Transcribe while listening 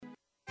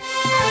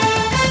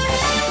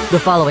The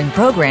following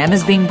program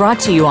is being brought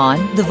to you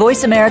on the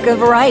Voice America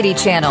Variety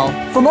Channel.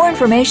 For more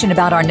information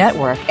about our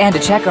network and to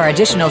check our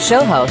additional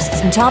show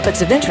hosts and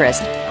topics of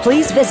interest,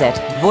 please visit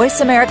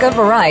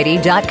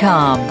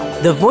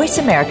voiceamericavariety.com. The Voice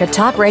America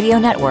Talk Radio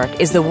Network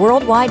is the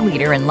worldwide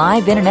leader in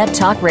live Internet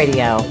talk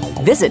radio.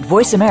 Visit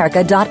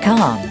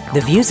voiceamerica.com.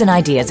 The views and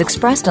ideas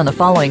expressed on the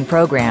following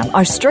program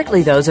are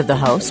strictly those of the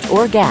host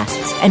or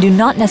guests and do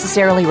not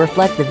necessarily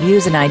reflect the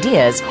views and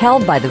ideas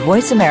held by the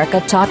Voice America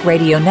Talk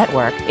Radio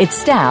Network, its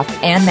staff,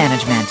 and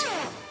management.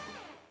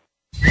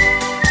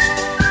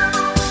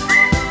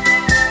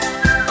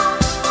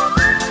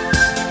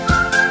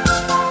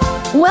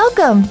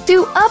 Welcome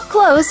to Up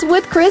Close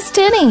with Chris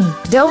Tinney.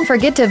 Don't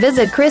forget to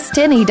visit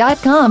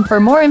christinney.com for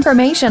more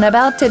information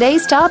about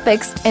today's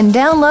topics and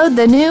download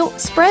the new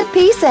Spread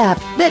Peace app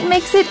that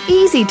makes it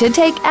easy to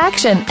take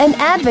action and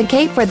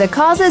advocate for the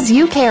causes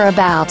you care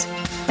about.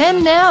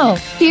 And now,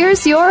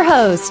 here's your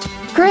host,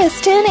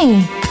 Chris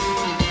Tinney.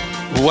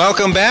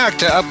 Welcome back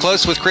to Up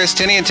Close with Chris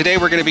Tinney, and today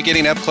we're going to be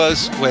getting up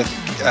close with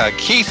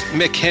Keith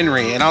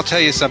McHenry, and I'll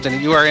tell you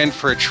something, you are in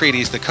for a treat.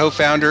 He's the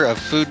co-founder of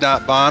Food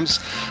Not Bombs.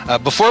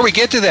 Before we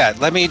get to that,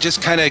 let me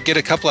just kind of get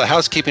a couple of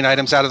housekeeping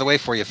items out of the way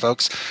for you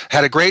folks.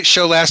 Had a great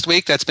show last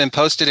week that's been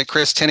posted at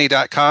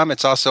christinney.com.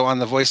 It's also on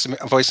the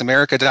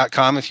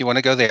voiceamerica.com if you want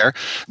to go there.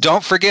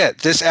 Don't forget,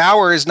 this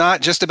hour is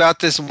not just about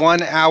this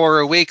 1 hour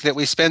a week that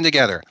we spend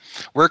together.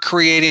 We're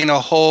creating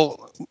a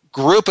whole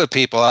group of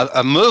people,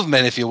 a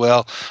movement, if you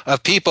will,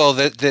 of people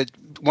that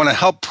want to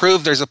help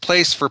prove there's a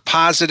place for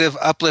positive,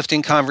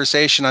 uplifting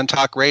conversation on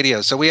talk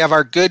radio. So we have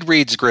our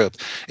Goodreads group.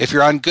 If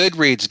you're on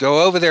Goodreads,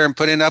 go over there and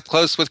put in Up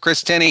Close with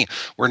Chris Tinney.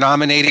 We're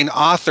nominating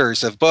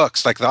authors of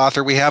books, like the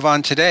author we have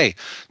on today,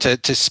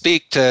 to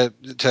speak, to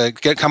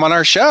come on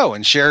our show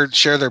and share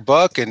their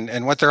book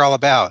and what they're all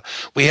about.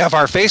 We have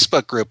our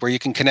Facebook group where you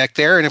can connect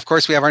there. And of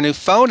course, we have our new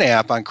phone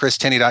app on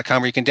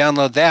christinney.com where you can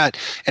download that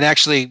and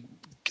actually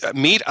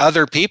meet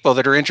other people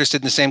that are interested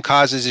in the same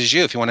causes as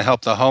you, if you want to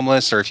help the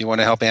homeless or if you want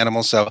to help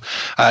animals. So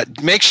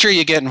make sure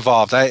you get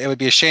involved. It would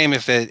be a shame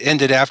if it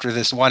ended after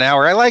this 1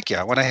 hour. I like you.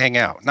 I want to hang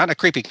out. Not in a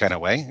creepy kind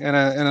of way, in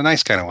a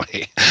nice kind of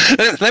way.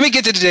 Let me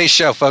get to today's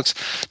show, folks.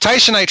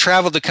 Tysh and I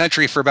traveled the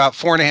country for about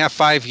 4.5,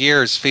 5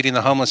 years feeding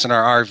the homeless in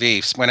our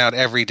RV. Went out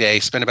every day.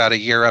 Spent about a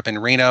year up in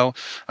Reno.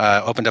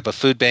 Opened up a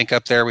food bank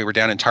up there. We were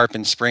down in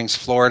Tarpon Springs,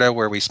 Florida,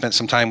 where we spent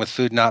some time with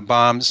Food Not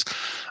Bombs.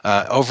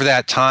 Over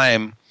that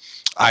time,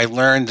 I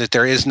learned that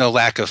there is no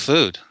lack of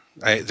food.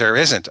 There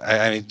isn't.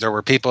 I mean, there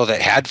were people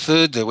that had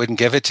food that wouldn't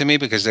give it to me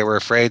because they were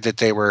afraid that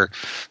they were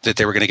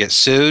going to get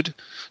sued.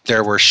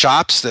 There were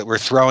shops that were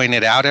throwing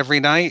it out every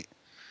night,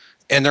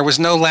 and there was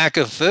no lack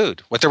of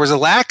food. What there was a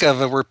lack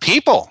of were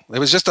people.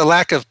 There was just a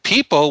lack of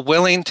people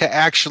willing to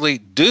actually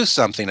do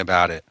something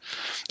about it.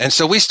 And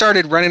so we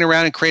started running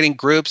around and creating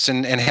groups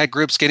and had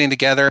groups getting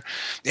together.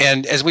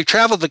 And as we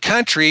traveled the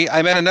country,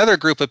 I met another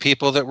group of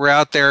people that were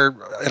out there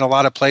in a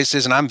lot of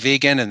places, and I'm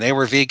vegan and they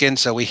were vegan,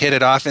 so we hit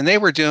it off, and they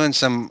were doing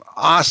some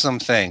awesome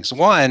things.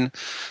 One,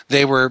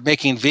 they were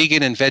making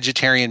vegan and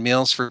vegetarian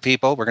meals for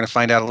people. We're going to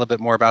find out a little bit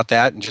more about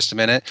that in just a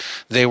minute.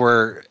 They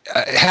were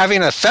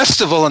having a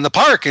festival in the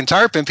park in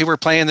Tarpon. People were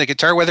playing the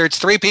guitar, whether it's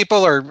 3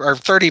 people or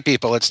 30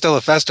 people. It's still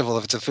a festival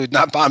if it's a Food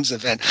Not Bombs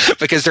event,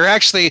 because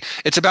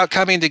it's about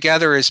coming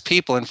together as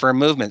people and for a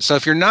movement. So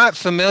if you're not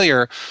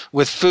familiar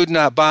with Food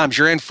Not Bombs,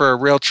 you're in for a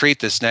real treat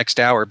this next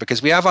hour,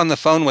 because we have on the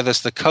phone with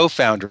us the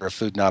co-founder of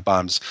Food Not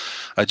Bombs.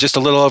 Just a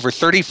little over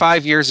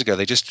 35 years ago,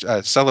 they just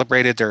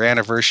celebrated their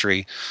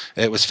anniversary.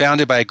 It was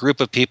founded by a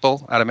group of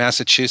people out of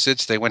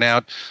Massachusetts. They went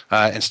out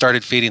and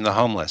started feeding the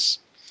homeless.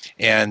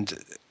 And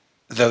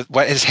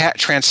what has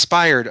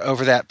transpired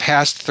over that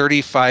past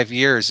 35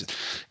 years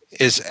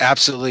is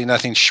absolutely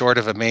nothing short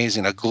of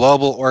amazing. A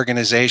global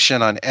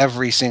organization on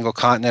every single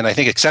continent, I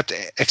think,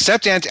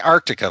 except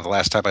Antarctica the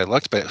last time I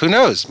looked, but who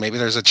knows? Maybe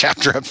there's a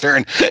chapter up there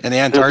in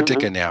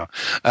Antarctica now.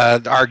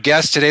 Our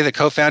guest today, the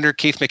co-founder,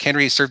 Keith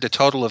McHenry, served a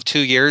total of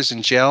 2 years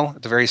in jail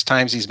at the various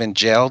times he's been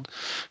jailed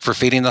for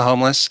feeding the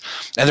homeless.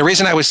 And the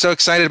reason I was so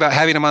excited about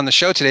having him on the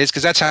show today is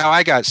because that's how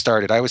I got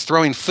started. I was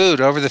throwing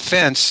food over the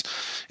fence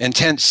in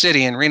Tent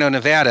City in Reno,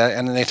 Nevada,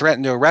 and then they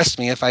threatened to arrest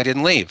me if I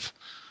didn't leave.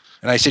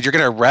 And I said, "You're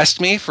going to arrest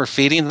me for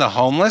feeding the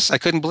homeless?" I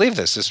couldn't believe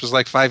this. This was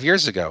like 5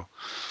 years ago.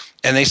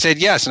 And they said,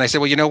 yes. And I said,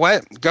 well, you know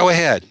what? Go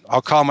ahead.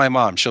 I'll call my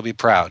mom. She'll be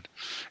proud.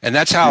 And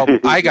that's how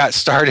I got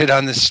started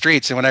on the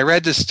streets. And when I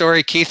read this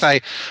story, Keith, I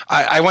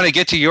want to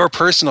get to your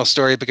personal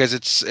story because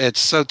it's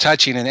so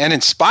touching and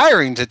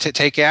inspiring to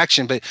take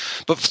action. But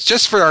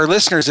just for our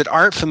listeners that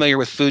aren't familiar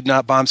with Food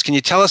Not Bombs, can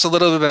you tell us a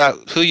little bit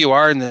about who you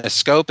are and the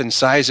scope and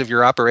size of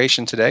your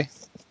operation today?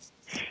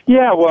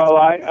 Yeah, well,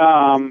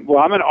 I'm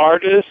an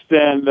artist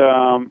and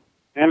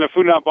a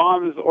Food Not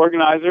Bombs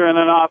organizer and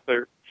an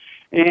author.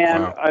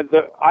 And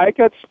wow. I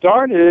got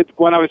started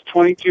when I was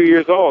 22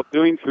 years old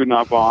doing Food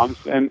Not Bombs,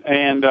 and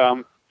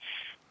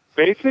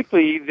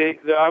basically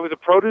I was a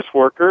produce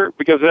worker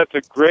because that's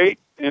a great,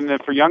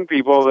 and for young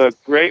people, a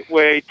great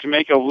way to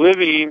make a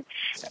living.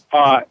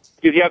 Because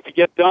you have to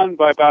get done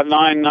by about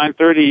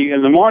 9:30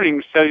 in the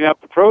morning setting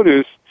up the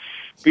produce.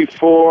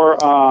 before,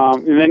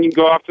 and then you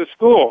go off to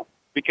school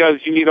because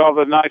you need all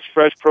the nice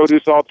fresh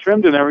produce all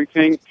trimmed and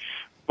everything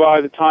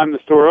by the time the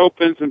store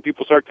opens and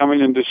people start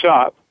coming in to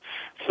shop.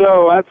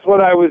 So that's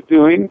what I was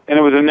doing, and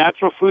it was a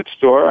natural food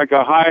store. I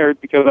got hired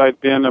because I'd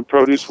been a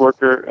produce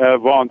worker,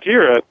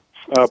 volunteer at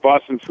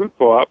Boston Food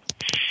Co-op,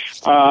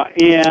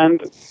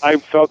 and I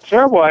felt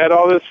terrible. I had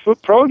all this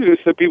food produce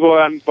that people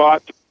hadn't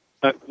bought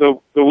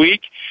the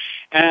week,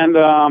 and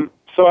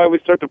so I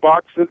would start to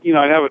box it.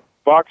 I'd have it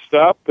boxed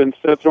up, and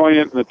instead of throwing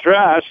it in the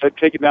trash, I'd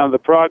take it down to the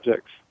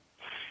projects.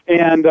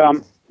 And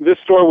this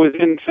store was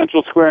in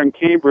Central Square in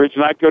Cambridge,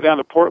 and I'd go down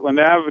to Portland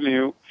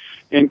Avenue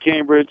in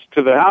Cambridge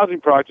to the housing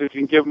project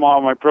and give them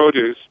all my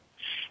produce.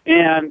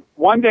 And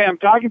one day I'm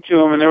talking to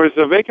them, and there was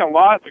a vacant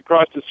lot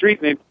across the street,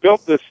 and they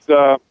built this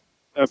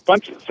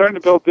starting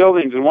to build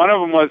buildings, and one of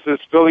them was this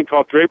building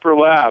called Draper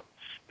Lab.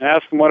 I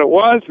asked them what it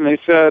was, and they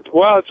said,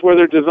 well, it's where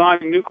they're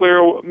designing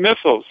nuclear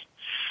missiles.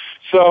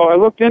 So I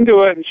looked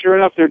into it, and sure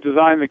enough, they're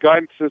designing the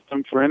guidance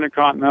system for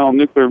intercontinental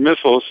nuclear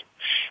missiles.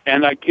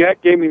 And that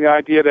gave me the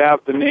idea to have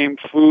the name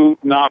Food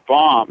Not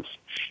Bombs.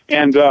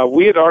 And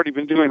we had already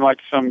been doing like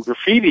some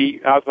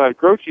graffiti outside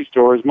grocery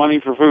stores, money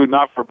for food,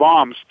 not for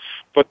bombs.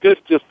 But this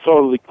just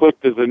totally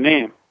clicked as a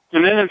name.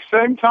 And then at the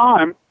same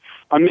time,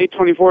 on May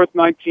 24th,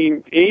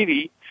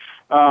 1980,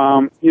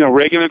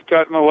 Reagan had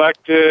gotten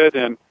elected,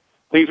 and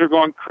things are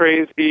going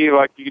crazy.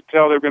 Like you could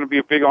tell, there's going to be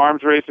a big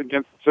arms race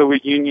against the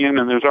Soviet Union,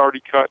 and there's already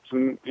cuts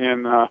in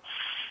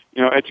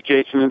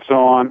education and so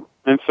on.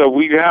 And so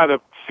we had a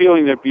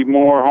feeling there'd be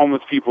more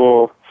homeless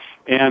people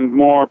and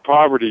more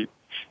poverty.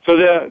 So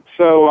at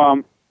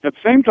the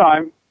same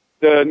time,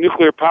 the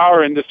nuclear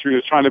power industry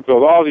was trying to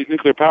build all these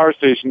nuclear power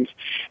stations,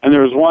 and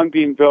there was one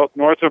being built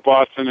north of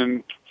Boston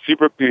in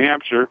Seabrook, New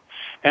Hampshire.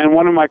 And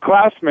one of my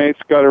classmates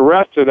got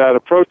arrested at a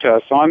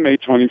protest on May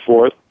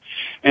 24th.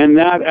 And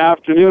that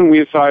afternoon,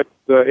 we decided,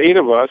 the 8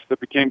 of us that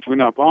became Food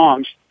Not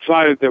Bombs,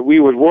 decided that we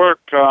would work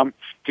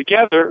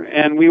together,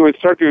 and we would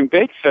start doing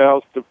bake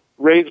sales to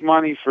raise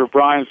money for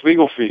Brian's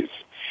legal fees.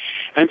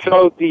 And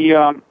so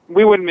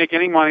we wouldn't make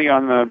any money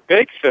on the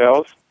bake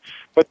sales,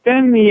 but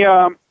then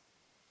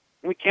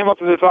we came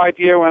up with this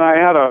idea when I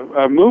had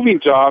a moving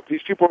job.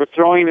 These people were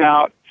throwing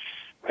out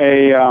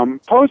a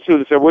poster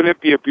that said, wouldn't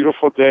it be a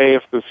beautiful day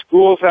if the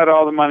schools had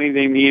all the money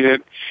they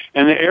needed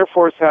and the Air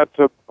Force had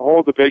to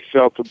hold the bake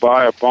sale to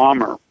buy a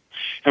bomber?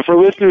 And for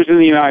listeners in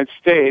the United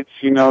States,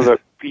 the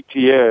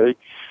PTA,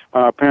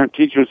 Parent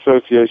Teacher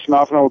Association,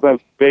 often hold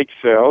have bake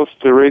sales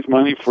to raise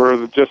money for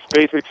the just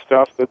basic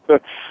stuff that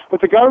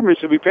the government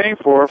should be paying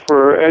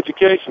for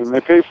education. They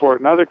pay for it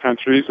in other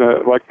countries,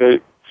 like they,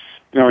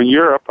 in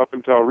Europe up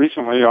until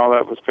recently, all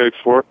that was paid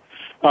for.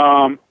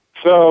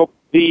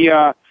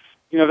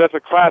 That's a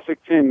classic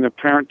thing, the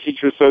Parent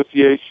Teacher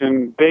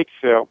Association bake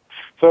sale.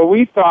 So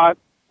we thought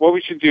what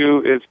we should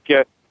do is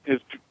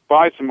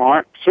buy some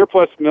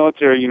surplus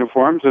military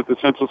uniforms at the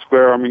Central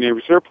Square Army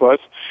Navy Surplus,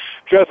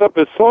 dress up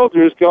as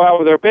soldiers, go out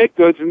with our baked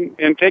goods,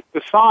 and take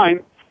the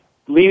sign,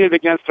 lean it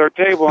against our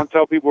table, and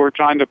tell people we're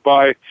trying to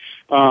buy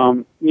a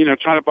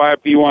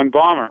B-1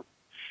 bomber.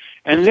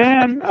 And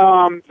then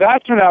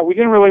that turned out we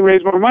didn't really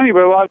raise more money,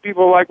 but a lot of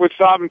people would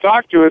stop and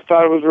talk to us,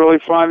 thought it was really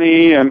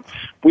funny, and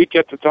we'd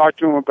get to talk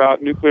to them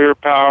about nuclear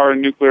power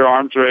and nuclear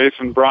arms race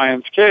and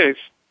Brian's case.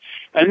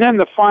 And then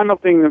the final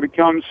thing that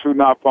becomes Food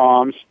Not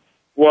Bombs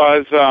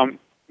was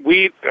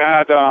we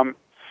had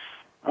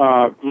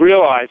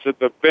realized that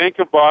the Bank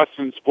of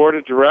Boston's board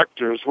of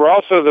directors were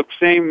also the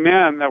same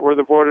men that were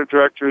the board of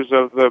directors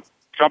of the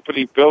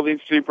company building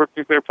Seabrook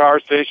Nuclear Power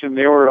Station.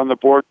 They were on the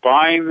board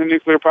buying the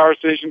nuclear power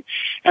station,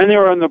 and they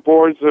were on the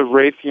boards of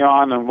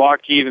Raytheon and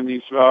Lockheed and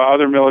these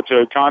other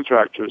military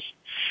contractors.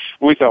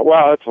 And we thought,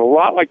 wow, that's a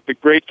lot like the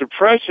Great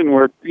Depression,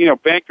 where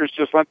bankers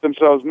just lent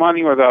themselves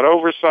money without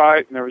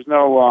oversight, and there was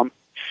no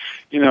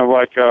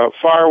a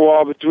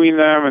firewall between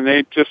them, and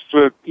they just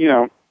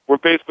were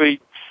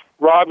basically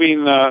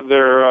robbing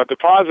their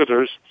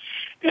depositors.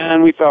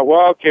 And we thought,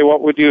 well, okay,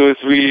 what we'd do is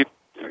we'd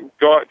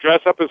go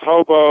dress up as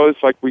hobos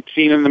like we'd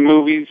seen in the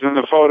movies and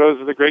the photos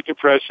of the Great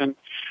Depression.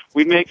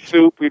 We'd make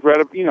soup. We'd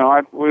read, a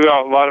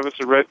lot of us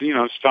had read,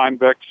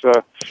 Steinbeck's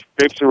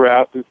Grapes of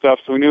Wrath and stuff,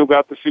 so we knew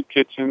about the soup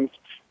kitchens,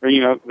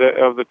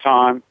 of the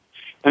time.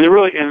 And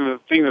the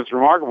thing that's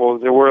remarkable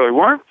is there really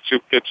weren't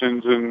soup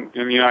kitchens in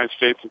the United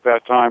States at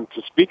that time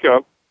to speak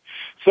of.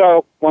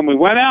 So when we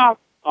went out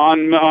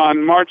on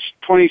March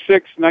 26,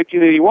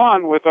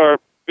 1981, with our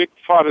big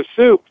pot of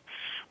soup,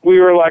 we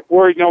were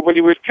worried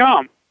nobody would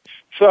come.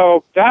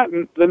 So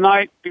the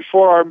night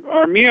before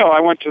our meal, I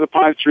went to the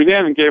Pine Street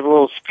Inn and gave a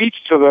little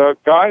speech to the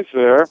guys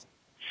there.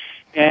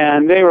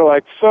 And they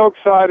were so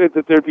excited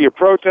that there'd be a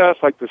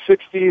protest like the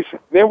 60s.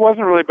 It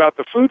wasn't really about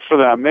the food for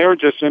them. They were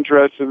just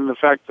interested in the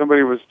fact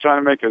somebody was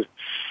trying to make a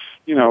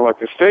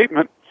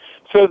statement.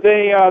 So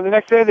they, the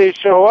next day they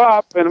show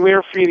up, and we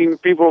were feeding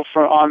people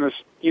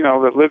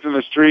that lived in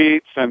the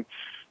streets, and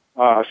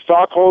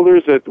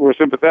stockholders that were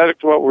sympathetic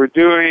to what we're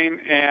doing.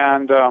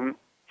 And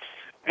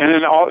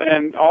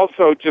and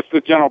also just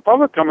the general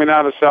public coming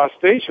out of South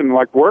Station,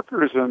 like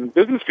workers and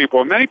business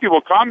people. And many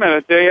people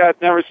commented they had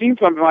never seen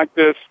something like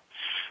this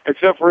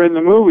except for in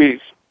the movies.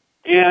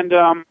 And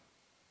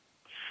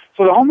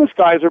so the homeless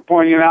guys are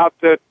pointing out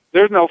that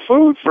there's no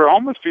food for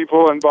homeless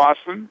people in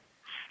Boston,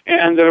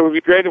 and that it would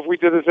be great if we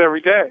did this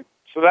every day.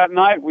 So that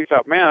night we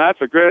thought, man,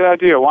 that's a great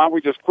idea. Why don't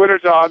we just quit our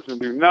jobs and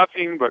do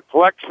nothing but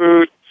collect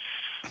food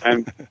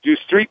and do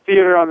street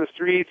theater on the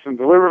streets and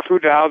deliver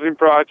food to housing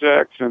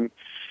projects, and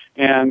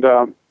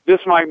this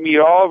might meet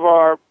all of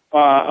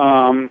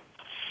our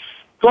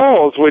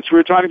goals, which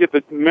we're trying to get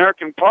the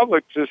American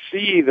public to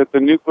see that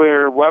the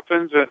nuclear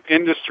weapons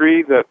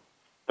industry, that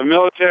the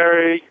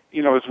military,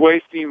 is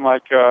wasting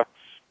like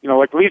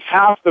at least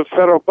half the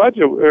federal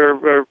budget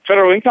or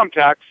federal income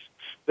tax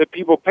that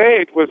people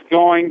paid was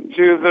going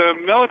to the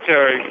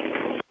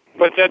military,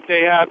 but that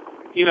they had,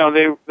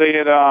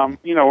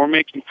 were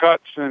making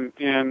cuts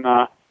in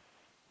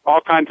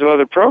all kinds of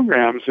other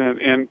programs,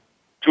 and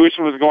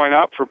tuition was going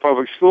up for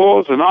public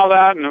schools and all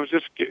that, and it was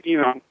just,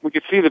 we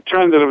could see the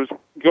trend that it was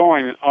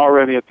going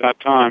already at that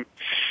time.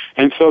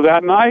 And so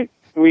that night,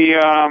 we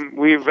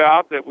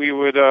vowed that we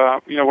would,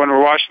 when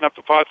we're washing up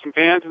the pots and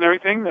pans and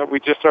everything, that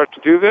we'd just start to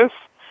do this,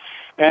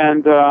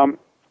 and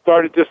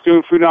started just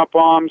doing Food Not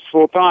Bombs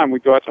full time.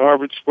 We'd go out to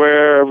Harvard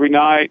Square every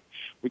night.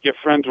 We'd get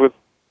friends with,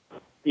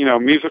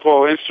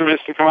 musical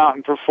instruments to come out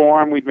and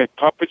perform. We'd make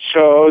puppet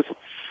shows.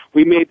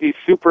 We made these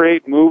Super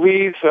 8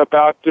 movies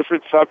about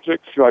different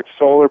subjects like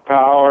solar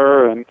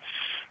power and,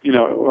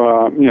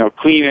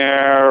 clean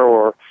air,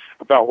 or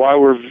about why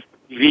we're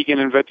vegan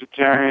and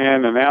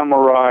vegetarian and animal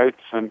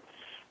rights, and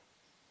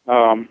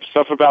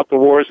stuff about the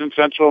wars in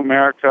Central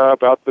America,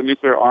 about the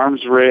nuclear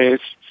arms race,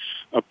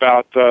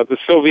 about the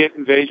Soviet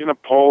invasion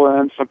of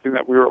Poland, something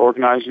that we were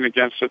organizing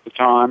against at the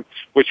time,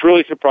 which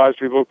really surprised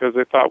people because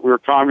they thought we were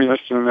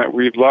communists and that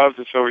we'd love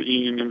the Soviet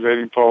Union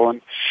invading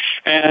Poland.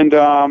 And,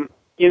 and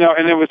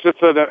it was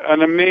just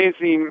an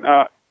amazing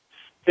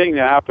thing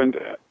that happened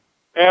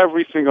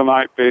every single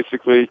night,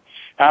 basically,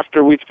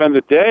 after we'd spend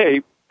the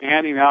day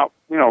handing out,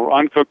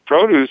 uncooked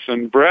produce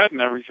and bread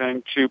and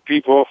everything to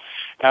people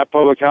at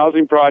public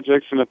housing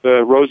projects and at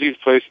the Rosie's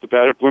Place, the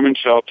battered women's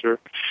shelter.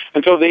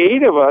 And so the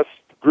 8 of us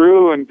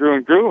grew and grew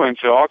and grew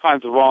into all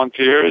kinds of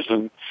volunteers,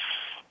 and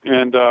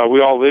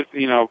we all lived,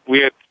 we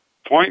had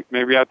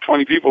maybe had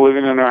 20 people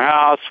living in our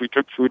house. We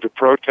took food to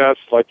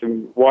protests like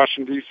in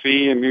Washington,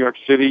 D.C. and New York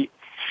City.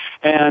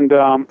 And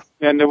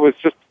it was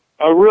just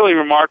a really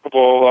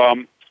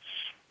remarkable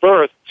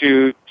birth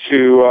to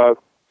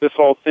this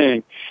whole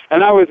thing.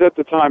 And I was at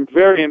the time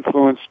very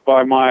influenced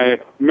by my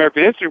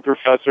American history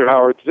professor,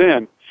 Howard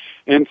Zinn.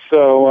 And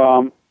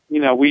so,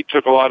 we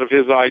took a lot of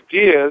his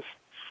ideas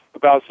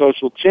about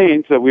social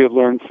change that we had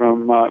learned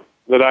from,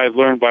 that I had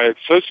learned by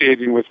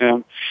associating with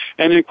him,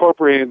 and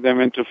incorporated them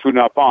into Food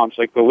Not Bombs,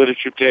 like the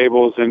literature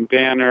tables and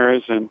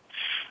banners, and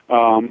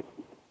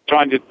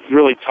trying to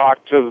really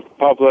talk to the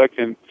public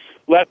and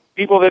let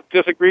people that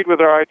disagreed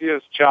with our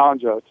ideas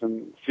challenge us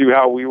and see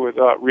how we would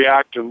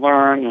react and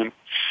learn.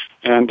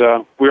 And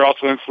we were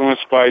also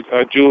influenced by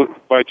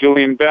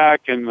Julian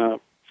Beck and the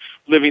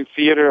Living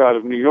Theater out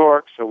of New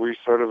York, so we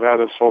sort of had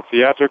this whole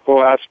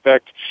theatrical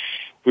aspect.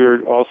 We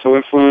were also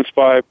influenced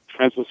by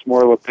Francis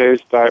Moore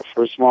Lepay's Diet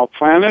for a Small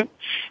Planet,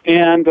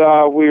 and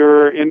we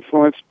were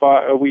influenced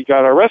by, we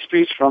got our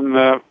recipes from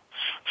the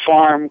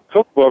farm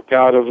cookbook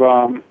out of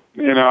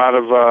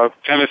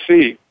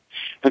Tennessee.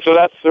 And so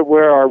that's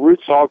where our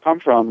roots all come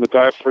from, the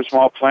Diet for a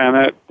Small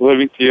Planet, the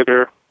Living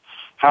Theater,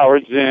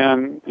 Howard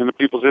Zinn, and the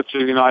People's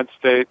History of the United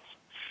States,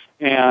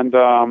 and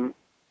the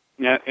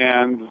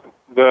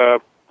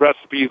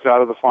recipes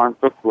out of the farm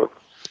cookbook.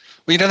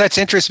 Well, that's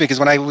interesting because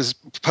when I was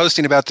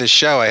posting about this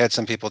show, I had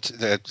some people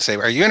that say,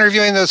 "Are you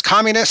interviewing those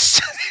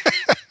communists?"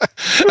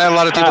 I had a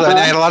lot of people. I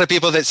had a lot of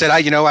people that said,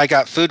 I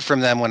got food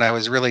from them when I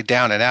was really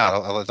down and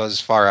out. Those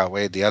far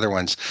outweighed the other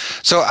ones.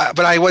 So,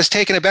 but I was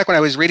taken aback when I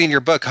was reading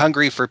your book,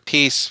 Hungry for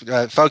Peace.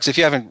 Folks, if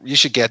you haven't, you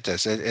should get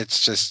this.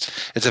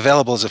 It's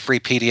available as a free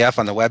PDF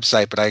on the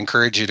website, but I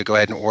encourage you to go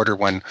ahead and order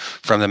one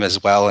from them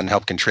as well and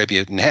help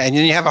contribute. And then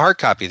you have a hard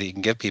copy that you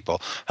can give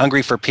people.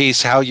 Hungry for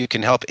Peace, How You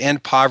Can Help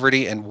End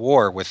Poverty and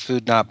War with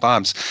Food Not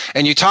Bombs.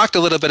 And you talked a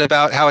little bit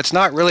about how it's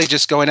not really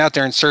just going out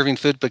there and serving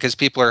food because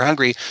people are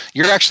hungry.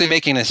 You're actually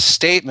making a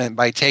statement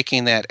by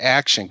taking that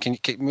action. Can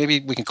maybe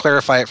we can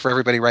clarify it for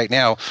everybody right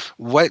now.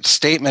 What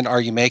statement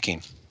are you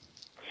making?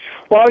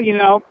 Well,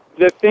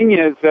 the thing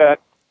is that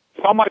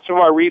so much of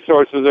our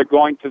resources are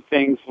going to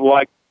things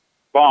like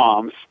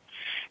bombs,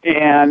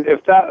 and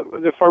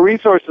if our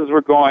resources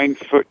were going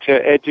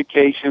to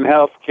education,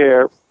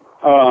 healthcare,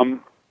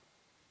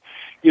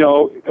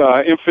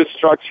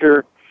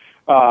 infrastructure,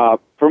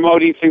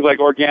 promoting things like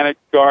organic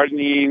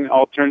gardening,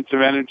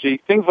 alternative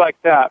energy, things like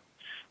that,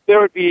 there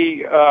would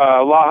be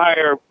a lot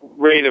higher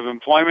rate of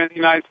employment in the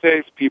United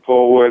States.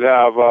 People would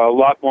have a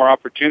lot more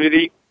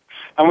opportunity.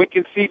 And we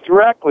can see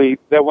directly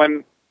that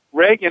when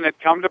Reagan had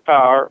come to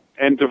power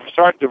and to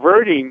start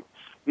diverting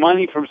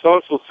money from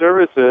social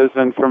services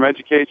and from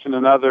education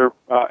and other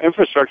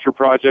infrastructure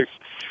projects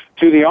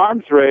to the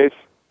arms race,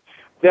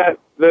 that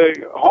the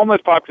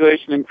homeless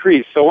population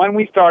increased. So when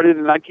we started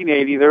in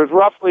 1980, there was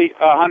roughly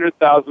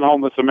 100,000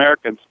 homeless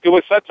Americans. It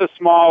was such a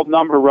small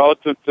number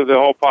relative to the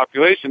whole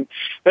population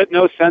that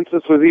no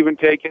census was even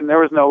taken. There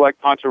was no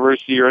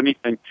controversy or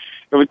anything.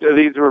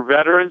 These were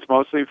veterans,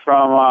 mostly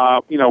from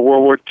World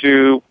War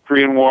II,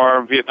 Korean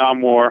War,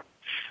 Vietnam War,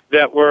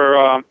 that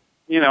were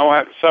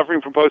suffering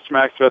from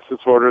post-traumatic stress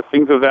disorder,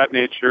 things of that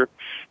nature,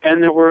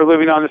 and that were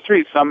living on the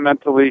streets. Some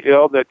mentally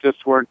ill that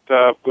just were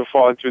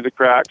falling through the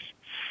cracks.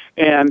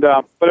 And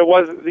but it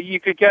was, you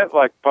could get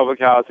public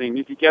housing,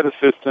 you could get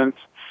assistance,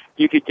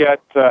 you could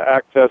get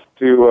access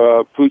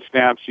to food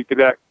stamps, you could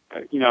there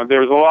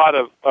was a lot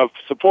of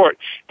support,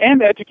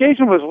 and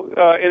education was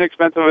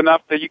inexpensive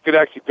enough that you could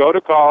actually go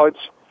to college,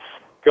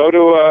 go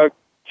to a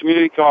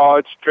community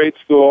college, trade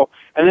school,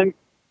 and then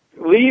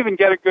leave and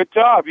get a good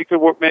job. You could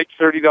make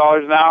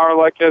 $30 an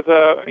hour, as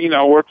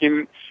a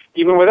working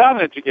even without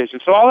an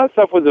education. So all that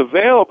stuff was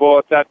available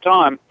at that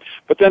time.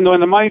 But then when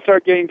the money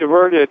started getting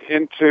diverted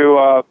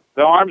into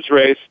the arms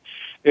race,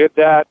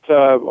 that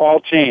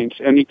all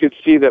changed. And you could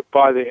see that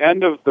by the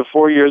end of the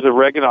 4 years of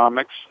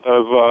Reaganomics,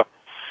 of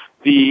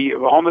the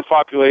homeless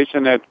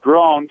population had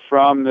grown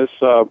from this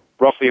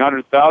roughly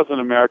 100,000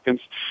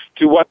 Americans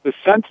to what the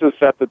census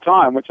at the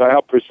time, which I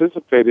helped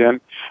participate in,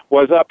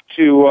 was up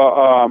to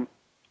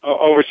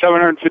over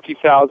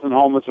 750,000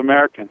 homeless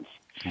Americans.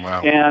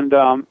 Wow.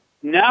 And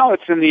now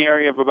it's in the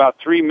area of about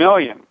 3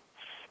 million.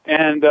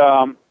 And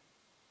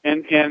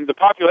the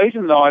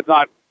population, though,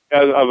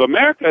 of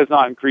America has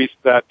not increased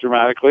that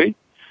dramatically.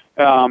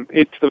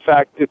 It's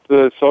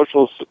the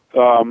social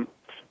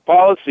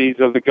policies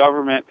of the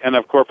government and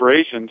of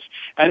corporations.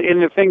 And in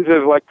the things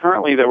that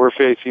currently that we're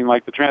facing,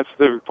 like the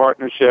Trans-Pacific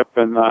Partnership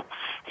and the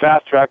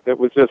Fast Track that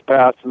was just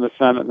passed in the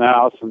Senate and the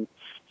House and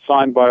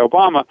signed by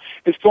Obama,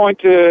 is going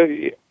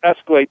to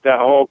escalate that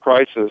whole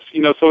crisis.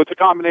 So it's a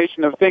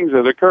combination of things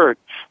that occurred.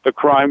 The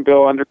crime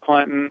bill under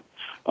Clinton.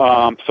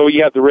 So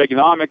you have the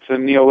Reaganomics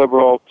and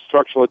neoliberal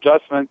structural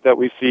adjustment that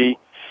we see,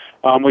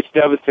 which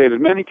devastated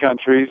many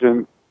countries,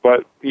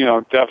 but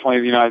definitely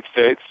the United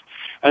States.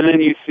 And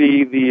then you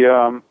see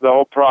the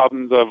whole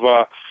problems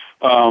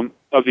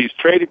of these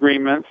trade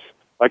agreements,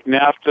 like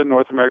NAFTA,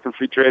 North American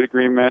Free Trade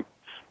Agreement,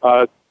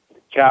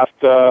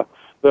 CAFTA,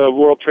 the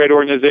World Trade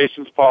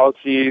Organization's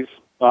policies,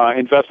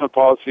 investment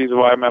policies of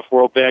IMF,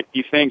 World Bank.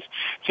 These things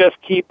just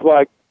keep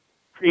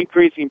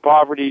increasing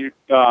poverty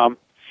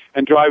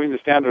and driving the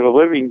standard of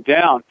living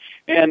down.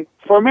 And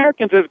for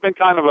Americans, it's been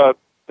kind of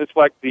it's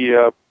like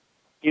the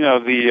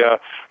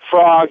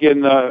frog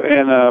in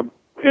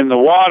the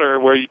water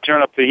where you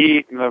turn up the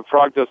heat and the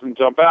frog doesn't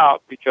jump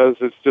out because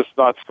it's just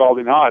not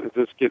scalding hot. It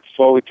just gets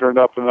slowly turned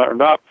up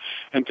and up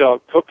until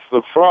it cooks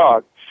the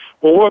frog.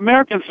 Well,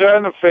 Americans are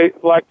in a phase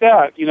like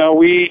that.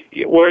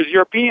 Whereas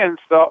Europeans,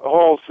 the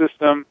whole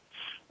system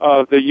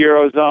of the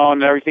Eurozone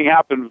and everything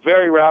happened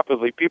very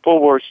rapidly. People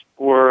were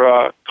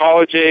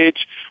college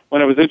age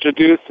when it was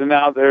introduced, and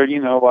now they're,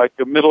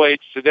 the middle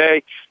age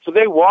today. So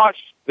they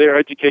watched their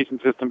education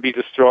system be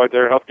destroyed,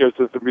 their healthcare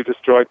system be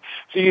destroyed.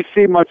 So you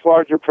see much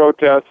larger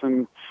protests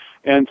and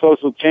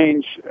social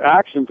change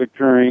actions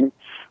occurring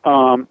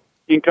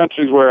in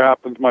countries where it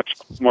happens much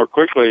more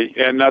quickly,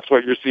 and that's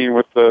what you're seeing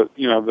with the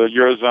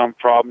Eurozone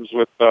problems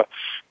with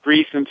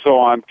Greece and so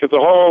on, because the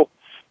whole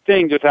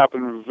thing just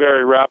happened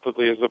very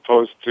rapidly as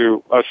opposed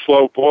to a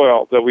slow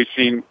boil that we've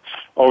seen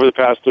over the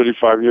past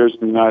 35 years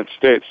in the United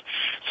States.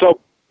 So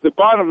the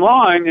bottom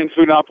line in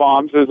Food Not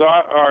Bombs is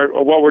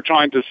what we're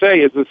trying to say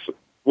is this,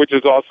 which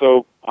is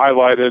also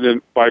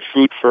highlighted by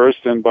Food First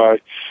and by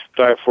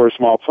Diet for a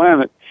Small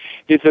Planet,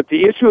 is that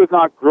the issue is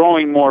not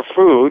growing more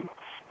food,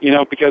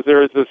 because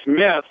there is this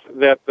myth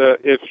that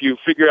if you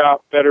figure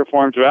out better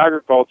forms of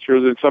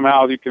agriculture, then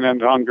somehow you can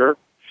end hunger.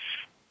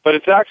 But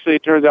it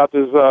turns out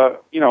there's,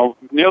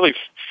 nearly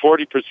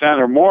 40%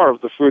 or more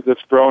of the food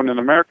that's grown in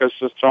America is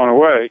just thrown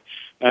away.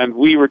 And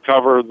we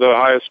recover the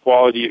highest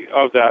quality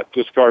of that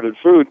discarded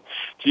food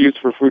to use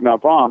for Food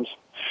Not Bombs.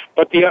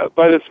 But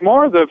it's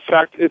more the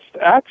fact it's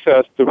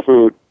access to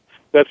food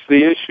that's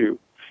the issue.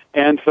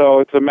 And so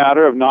it's a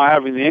matter of not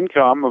having the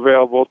income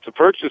available to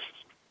purchase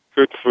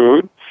good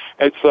food.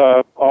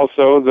 It's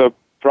also the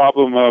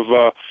problem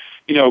of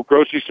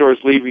grocery stores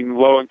leaving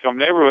low-income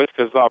neighborhoods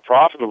because it's not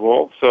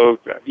profitable. So,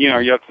 you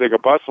have to take a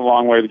bus a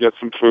long way to get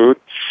some food.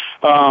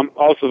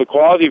 Also, the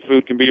quality of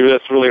food can be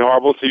that's really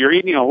horrible. So you're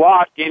eating a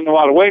lot, gaining a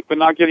lot of weight, but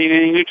not getting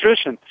any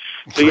nutrition.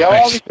 So you have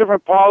all these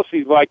different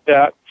policies like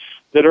that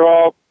are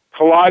all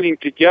colliding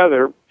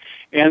together.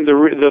 And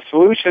the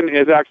solution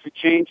is actually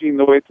changing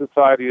the way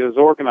society is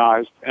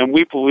organized. And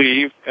we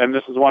believe, and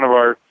this is one of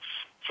our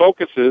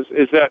focuses,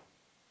 is that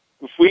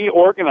if we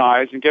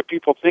organize and get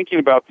people thinking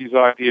about these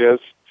ideas,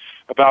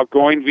 about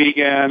going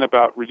vegan,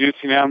 about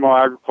reducing animal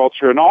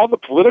agriculture, and all the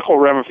political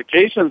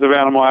ramifications of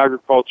animal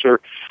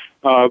agriculture,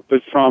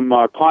 but from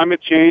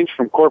climate change,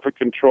 from corporate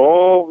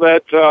control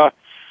that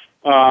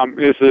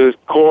is the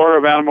core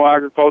of animal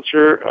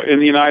agriculture in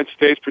the United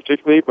States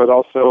particularly, but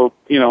also,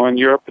 in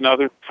Europe and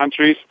other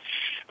countries,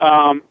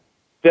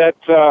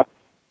 that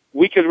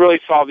we could really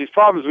solve these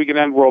problems. We can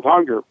end world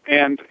hunger.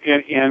 And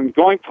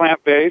going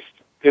plant-based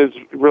is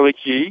really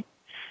key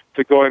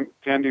to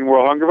ending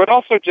world hunger, but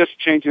also just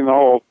changing the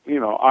whole,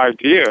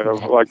 idea of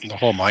the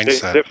whole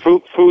mindset. That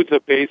food's a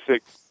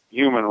basic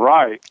human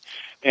right.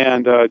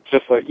 And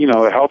just like,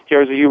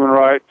 healthcare is a human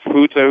right,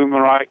 food's a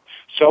human right,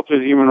 shelter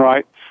is a human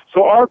right.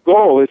 So our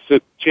goal is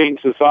to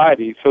change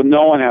society so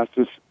no one has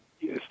to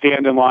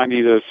stand in line to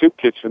eat at a soup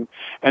kitchen,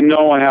 and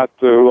no one has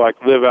to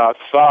live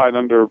outside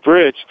under a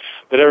bridge,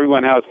 that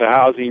everyone has the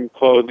housing,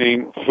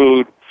 clothing,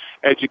 food,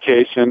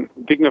 education,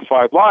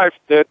 dignified life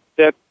that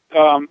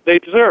they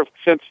deserve,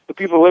 since the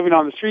people living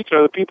on the streets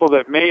are the people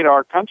that made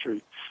our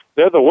country.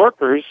 They're the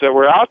workers that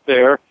were out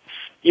there,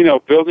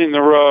 building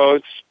the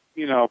roads,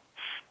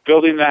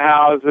 building the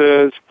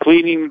houses,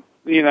 cleaning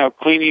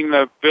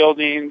the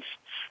buildings,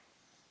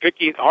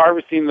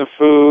 harvesting the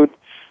food.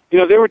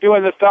 They were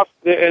doing the stuff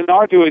and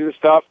are doing the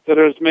stuff that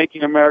is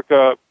making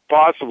America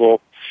possible.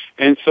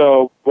 And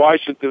so why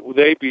should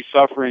they be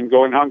suffering,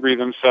 going hungry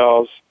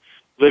themselves,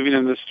 living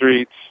in the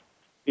streets?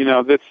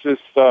 That's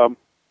just,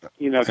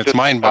 it's just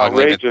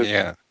mind-boggling.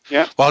 Outrageous.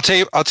 Yeah. Well,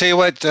 I'll tell you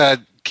what,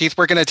 Keith,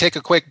 we're going to take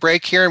a quick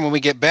break here, and when we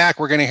get back,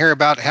 we're going to hear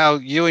about how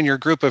you and your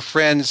group of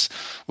friends,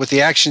 with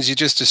the actions you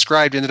just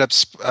described, ended up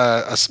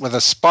with a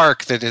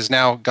spark that has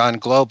now gone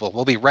global.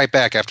 We'll be right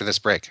back after this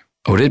break.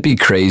 Would it be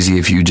crazy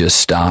if you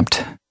just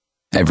stopped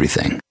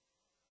everything,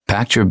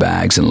 packed your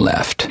bags, and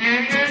left?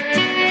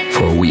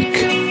 For a week,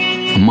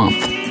 a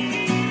month,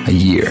 a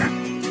year.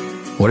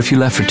 What if you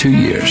left for 2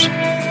 years?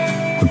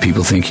 Would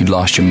people think you'd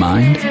lost your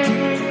mind?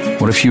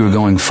 What if you were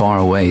going far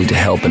away to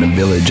help in a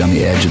village on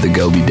the edge of the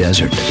Gobi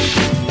Desert?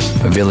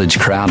 A village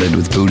crowded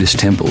with Buddhist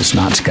temples,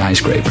 not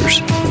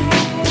skyscrapers.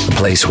 A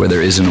place where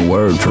there isn't a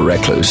word for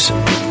recluse,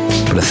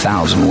 but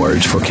 1,000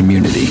 words for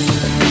community.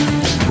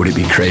 Would it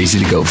be crazy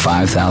to go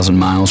 5,000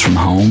 miles from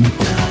home?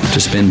 To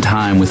spend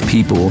time with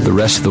people the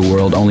rest of the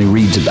world only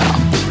reads about?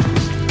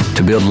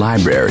 To build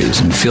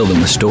libraries and fill them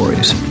with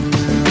stories?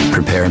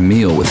 Prepare a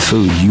meal with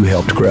food you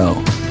helped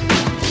grow?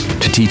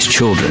 To teach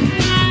children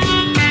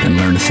and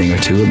learn a thing or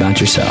two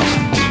about yourself?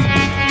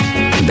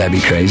 Would that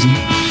be crazy?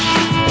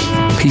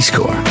 Peace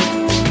Corps.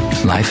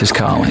 Life is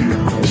calling.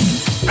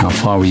 How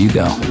far will you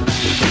go?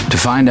 To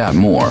find out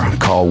more,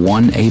 call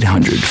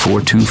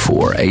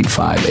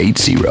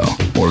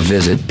 1-800-424-8580 or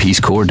visit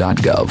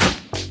peacecorps.gov.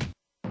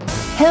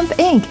 Hemp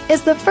Inc.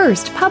 is the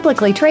first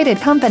publicly traded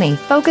company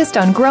focused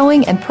on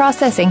growing and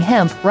processing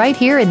hemp right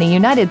here in the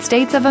United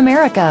States of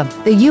America.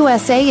 The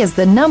USA is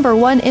the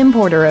 #1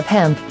 importer of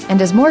hemp,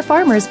 and as more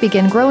farmers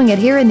begin growing it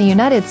here in the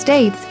United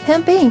States,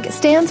 Hemp Inc.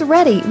 stands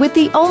ready with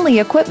the only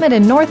equipment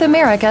in North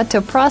America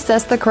to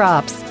process the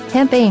crops.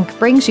 Hemp Inc.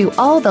 brings you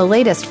all the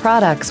latest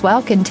products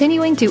while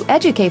continuing to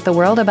educate the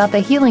world about the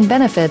healing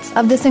benefits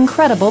of this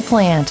incredible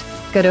plant.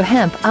 Go to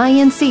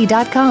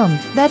hempinc.com.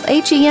 That's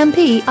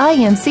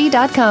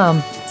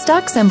HEMPINC.com.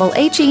 Stock symbol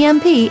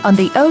HEMP on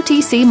the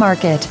OTC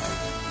market.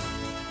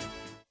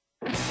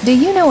 Do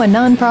you know a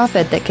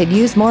nonprofit that could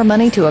use more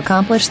money to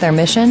accomplish their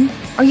mission?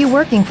 Are you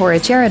working for a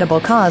charitable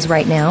cause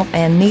right now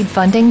and need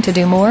funding to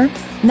do more?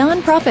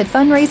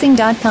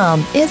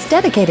 Nonprofitfundraising.com is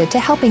dedicated to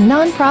helping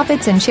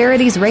nonprofits and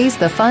charities raise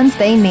the funds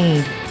they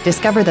need.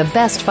 Discover the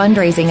best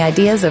fundraising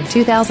ideas of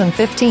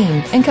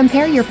 2015 and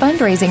compare your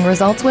fundraising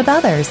results with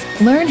others.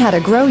 Learn how to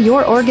grow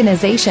your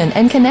organization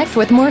and connect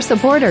with more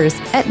supporters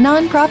at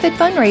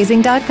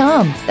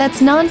nonprofitfundraising.com.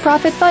 That's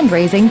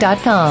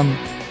nonprofitfundraising.com.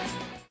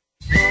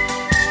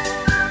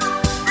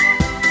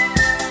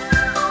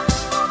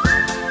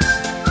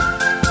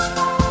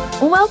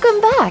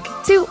 Welcome back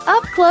to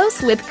Up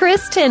Close with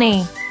Chris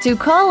Tinney. To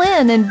call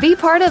in and be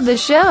part of the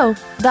show,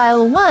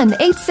 dial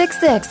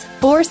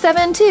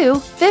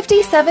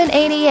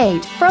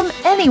 1-866-472-5788 from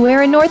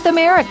anywhere in North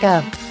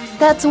America.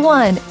 That's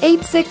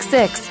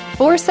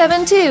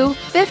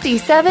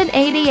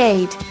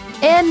 1-866-472-5788.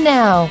 And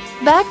now,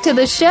 back to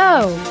the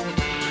show.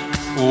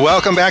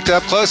 Welcome back to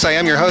Up Close. I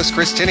am your host,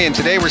 Chris Tinney, and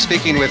today we're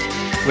speaking with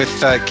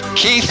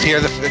Keith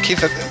here,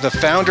 the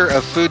founder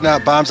of Food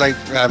Not Bombs.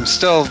 I'm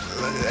still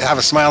have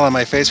a smile on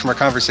my face from our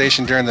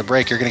conversation during the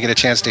break. You're going to get a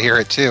chance to hear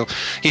it too.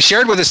 He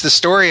shared with us the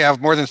story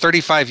of more than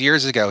 35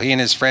 years ago. He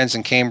and his friends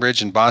in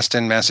Cambridge and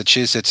Boston,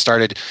 Massachusetts,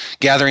 started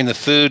gathering the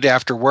food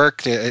after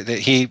work that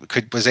he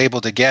was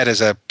able to get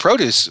as a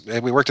produce.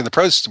 We worked in the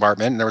produce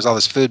department, and there was all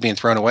this food being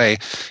thrown away.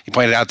 He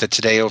pointed out that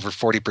today over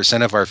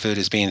 40% of our food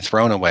is being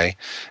thrown away.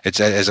 It's,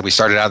 as we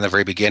started out in the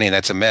very beginning,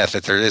 that's a myth,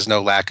 that there is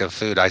no lack of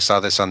food. I saw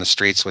this on the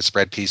streets with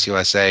Spread Peace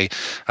USA,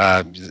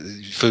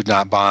 Food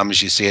Not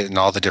Bombs. You see it in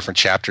all the different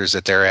chapters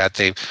that they're at.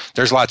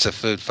 There's lots of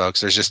food,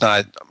 folks. There's just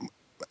not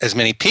as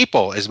many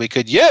people as we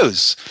could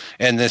use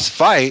in this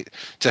fight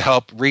to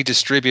help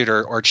redistribute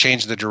or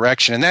change the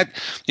direction. And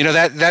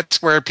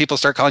that's where people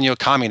start calling you a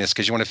communist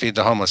because you want to feed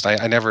the homeless.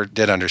 I never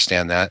did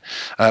understand that.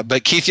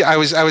 But Keith, I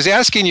was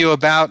asking you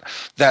about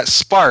that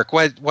spark.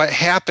 What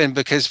happened?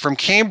 Because from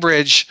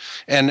Cambridge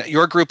and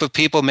your group of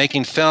people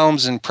making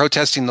films and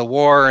protesting the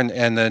war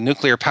and the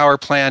nuclear power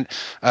plant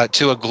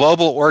to a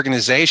global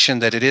organization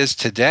that it is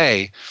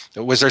today,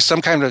 was there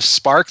some kind of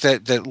spark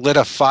that lit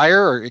a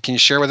fire, or can you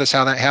share with us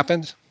how that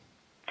happened?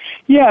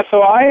 Yeah,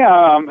 so I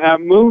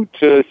have moved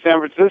to San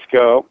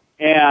Francisco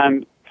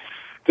and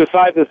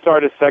decided to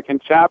start a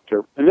second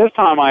chapter. And this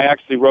time I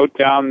actually wrote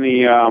down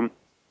the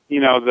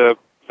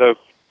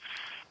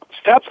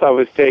steps I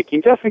was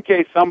taking just in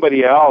case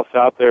somebody else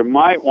out there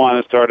might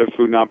want to start a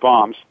Food Not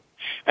Bombs.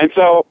 And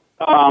so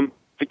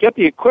to get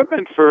the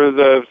equipment for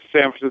the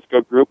San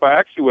Francisco group, I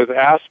actually was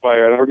asked by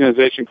an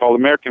organization called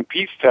American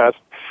Peace Test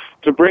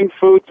to bring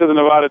food to the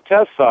Nevada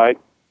test site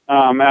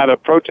at a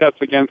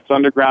protest against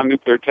underground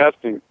nuclear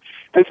testing.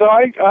 And so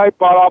I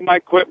bought all my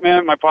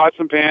equipment, my pots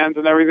and pans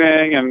and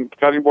everything, and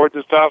cutting boards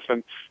and stuff,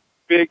 and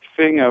big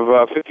thing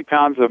of 50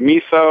 pounds of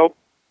miso.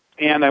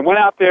 And I went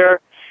out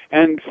there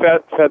and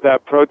fed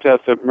that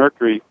protest at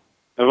Mercury,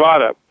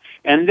 Nevada.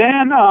 And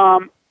then,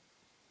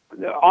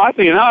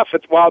 oddly enough,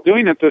 while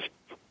doing it, this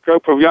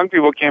group of young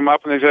people came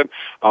up and they said,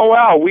 "Oh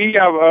wow, we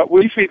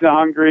feed the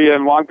hungry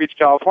in Long Beach,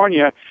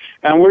 California,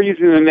 and we're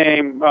using the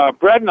name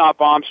Bread Not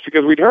Bombs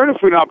because we'd heard of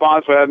Food Not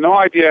Bombs, but had no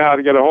idea how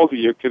to get a hold of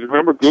you because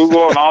remember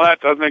Google and all that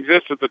doesn't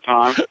exist at the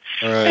time."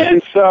 Right.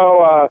 And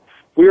so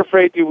we were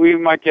afraid we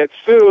might get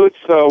sued,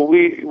 so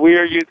we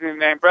are using the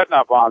name Bread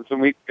Not Bombs, and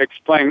we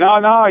explained,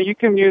 no, you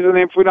can use the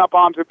name Food Not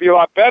Bombs. It'd be a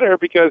lot better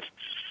because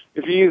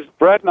if you use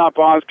bread not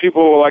bombs,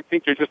 people will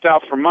think you're just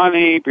out for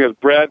money because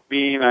bread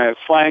being a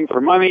slang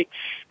for money,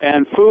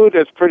 and food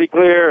is pretty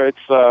clear.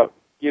 It's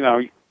you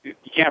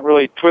can't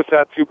really twist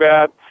that too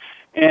bad,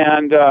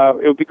 and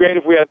it would be great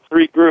if we had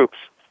 3 groups.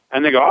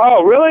 And they go,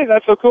 "Oh, really?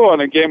 That's so cool!"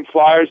 And they gave them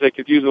flyers. They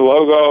could use the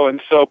logo,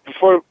 and so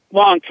before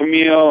long,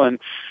 Camille and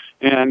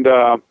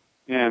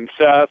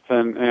Seth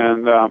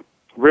and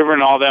River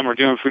and all them are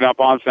doing Food Not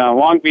Bombs down in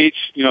Long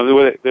Beach, the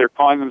way they're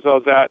calling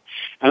themselves that.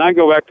 And I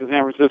go back to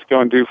San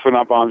Francisco and do Food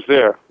Not Bombs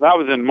there. That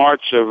was in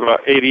March of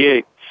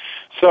 '88.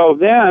 So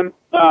then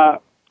I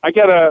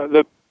get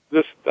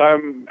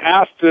I'm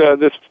asked,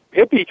 this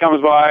hippie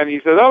comes by and he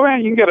says, "Oh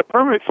man, you can get a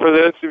permit for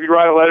this if you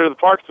write a letter to the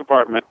Parks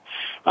Department."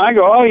 And I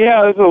go, "Oh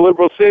yeah, this is a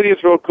liberal city.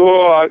 It's real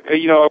cool. I'll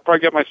probably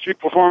get my street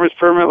performance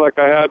permit like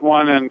I had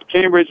one in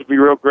Cambridge. It'd be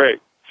real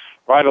great."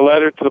 Write a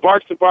letter to the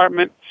Parks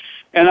Department.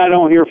 And I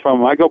don't hear from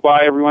them. I go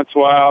by every once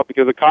in a while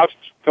because the cops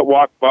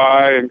walk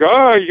by and go,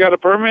 "Oh, you got a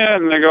permit?"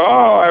 And they go,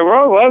 "Oh, I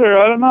wrote a letter.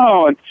 I don't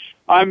know." And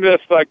I'm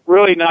just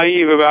really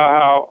naive about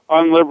how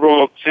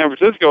unliberal San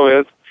Francisco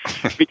is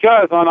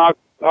because on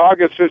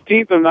August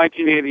 15th of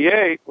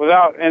 1988,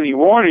 without any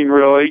warning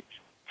really,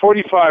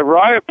 45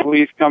 riot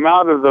police come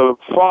out of the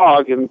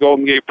fog in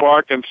Golden Gate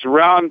Park and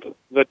surround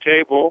the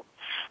table.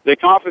 They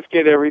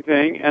confiscate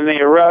everything and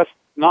they arrest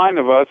 9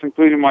 of us,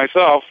 including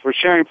myself, for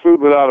sharing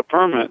food without a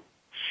permit.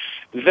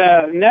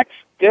 The next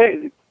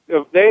day,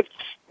 they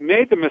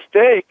made the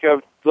mistake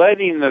of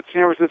letting the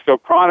San Francisco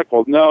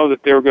Chronicle know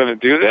that they were going to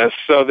do this,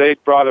 so they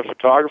brought a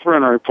photographer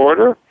and a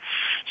reporter.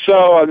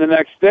 So on the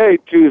next day,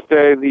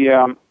 Tuesday,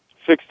 the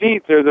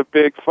 16th, there's a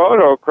big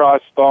photo across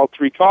all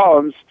 3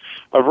 columns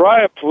of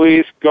riot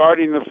police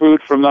guarding the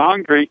food from the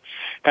hungry,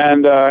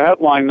 and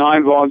headline,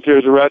 9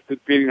 volunteers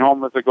arrested feeding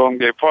homeless at Golden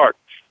Gate Park.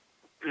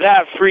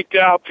 That freaked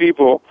out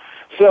people.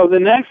 So the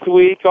next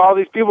week, all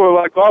these people are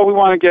like, "Oh, we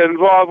want to get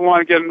involved.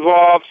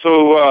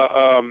 So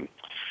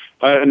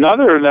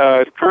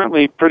another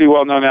currently pretty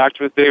well-known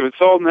activist, David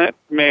Solnit,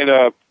 made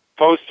a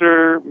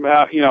poster,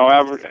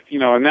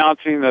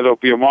 announcing that it'll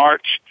be a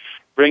march.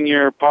 Bring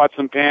your pots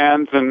and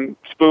pans and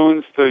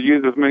spoons to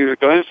use as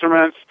musical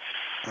instruments.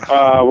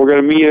 We're going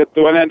to meet at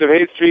the one end of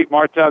 8th Street,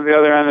 march down the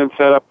other end, and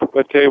set up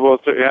a table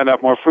to hand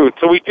out more food."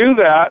 So we do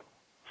that.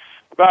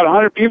 About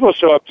 100 people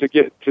show up to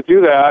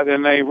do that,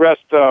 and they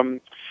arrest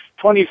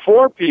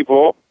 24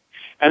 people,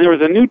 and there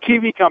was a new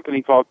TV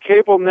company called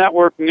Cable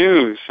Network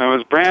News, and it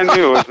was brand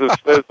new. It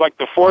was like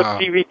the 4th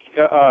TV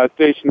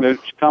station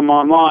that's come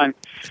online,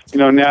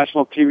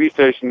 national TV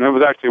station. It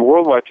was actually a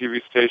worldwide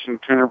TV station,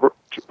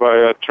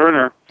 by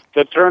Turner,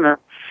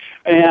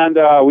 and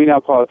we now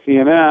call it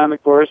CNN,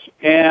 of course,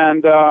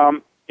 and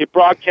it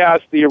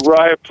broadcast the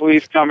riot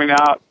police coming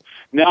out,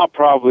 now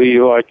probably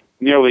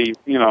nearly,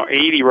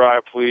 80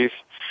 riot police,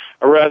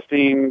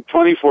 arresting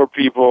 24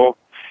 people,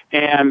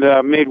 and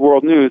made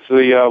world news.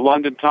 The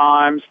London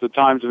Times, the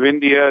Times of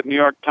India, New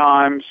York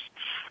Times,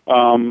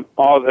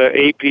 all the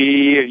AP,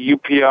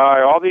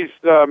 UPI, all these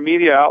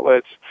media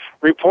outlets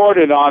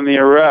reported on the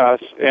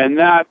arrest, and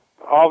that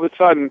all of a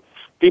sudden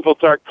people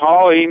start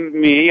calling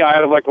me. I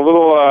had a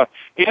little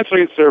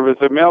answering service,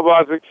 a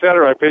mailbox,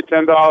 etc. I paid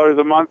 $10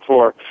 a month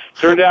for.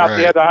 Turned out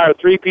they had to hire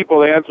 3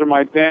 people to answer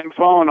my damn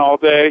phone all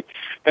day,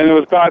 and it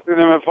was costing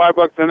them at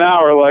 $5 an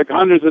hour,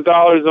 hundreds of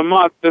dollars a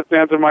month just to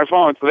answer my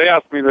phone. So they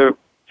asked me to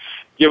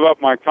give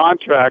up my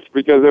contract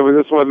because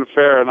this wasn't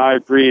fair, and I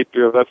agreed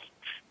to. That's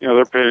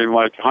they're paying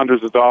like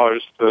hundreds of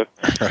dollars and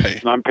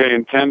I'm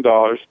paying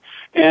 $10,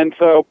 and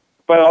so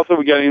but also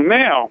we're getting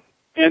mail,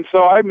 and so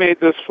I made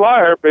this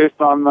flyer based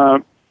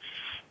on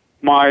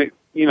my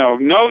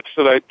notes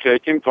that I'd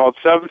taken called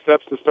 7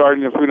 Steps to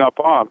Starting the Food Not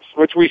Bombs,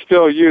 which we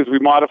still use. We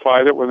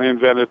modified it when they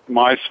invented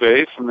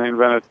MySpace and they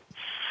invented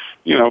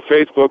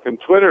Facebook and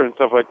Twitter and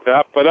stuff like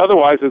that. But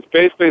otherwise, it's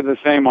basically the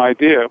same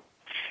idea.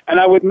 And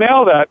I would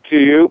mail that to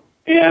you.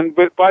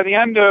 But by the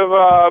end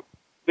of,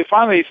 they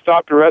finally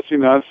stopped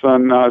arresting us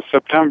on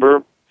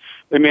September.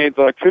 They made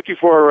like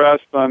 54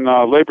 arrests on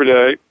Labor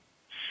Day.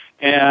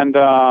 And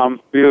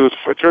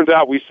it turns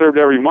out we served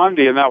every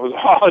Monday, and that was a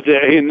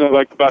holiday, and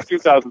like about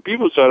 2,000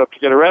 people showed up to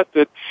get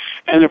arrested,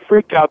 and it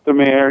freaked out the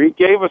mayor. He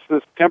gave us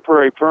this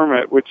temporary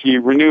permit, which he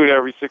renewed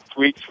every 6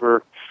 weeks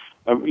for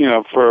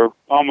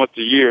almost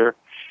a year,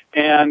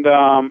 and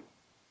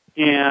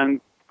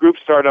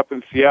groups started up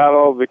in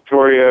Seattle,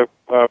 Victoria,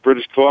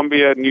 British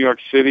Columbia, New York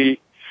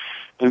City,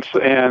 and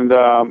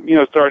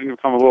starting to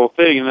become a little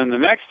thing. And then the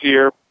next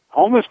year,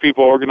 homeless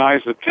people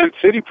organized a tent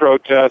city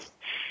protest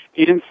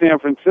in San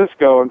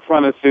Francisco in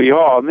front of City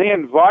Hall, and they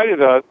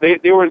invited us. They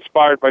were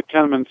inspired by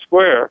Tiananmen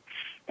Square,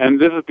 and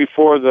this is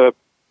before the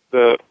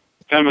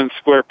Tiananmen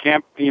Square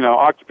camp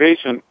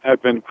occupation had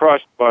been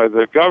crushed by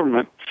the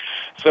government.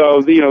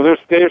 So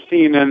they're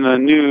seen in the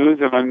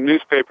news and on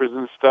newspapers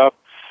and stuff.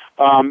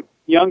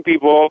 Young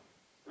people,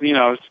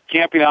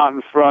 camping out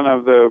in front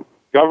of the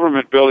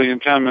government building in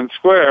Tiananmen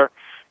Square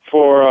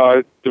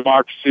for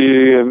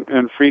democracy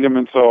and freedom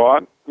and so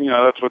on.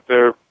 That's what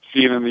they're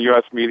seeing in the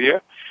U.S.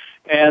 media.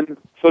 And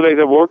so they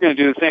said, well, we're going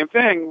to do the same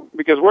thing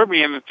because we're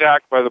being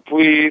attacked by the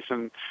police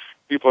and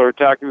people are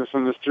attacking us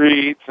in the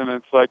streets, and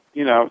it's like,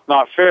 it's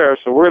not fair,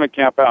 so we're going to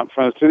camp out in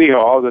front of City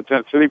Hall, the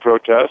tent city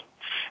protest,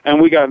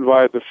 and we got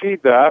invited to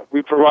feed that.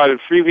 We provided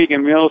free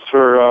vegan meals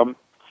for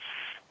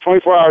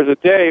 24 hours a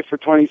day for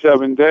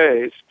 27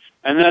 days.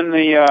 And then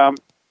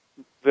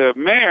the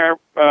mayor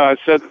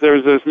said that there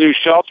was this new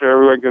shelter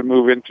everyone could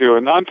move into,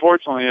 and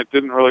unfortunately it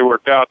didn't really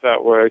work out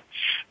that way.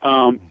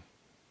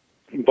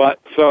 But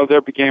so there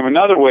became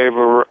another wave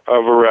of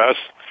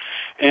arrests,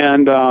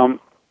 and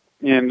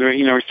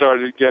we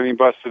started getting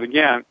busted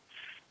again,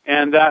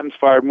 and that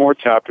inspired more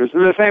chapters.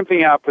 And the same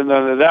thing happened.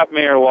 That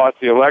mayor lost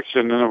the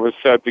election, and it was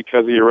said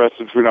because he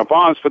arrested Food Not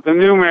Bombs. But the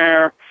new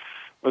mayor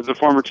was the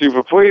former chief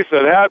of police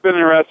that had been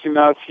arresting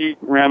us. He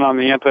ran on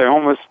the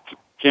anti-homeless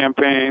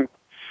campaign,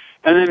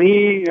 and then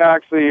he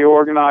actually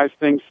organized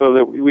things so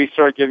that we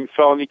started getting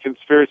felony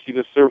conspiracy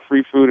to serve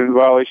free food in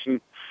violation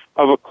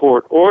of a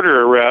court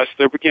order arrest.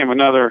 There became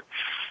another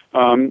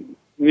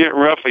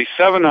roughly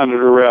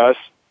 700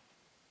 arrests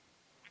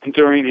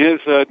during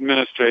his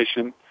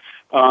administration,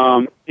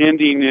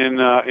 ending in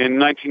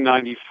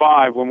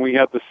 1995 when we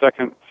had the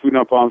second Food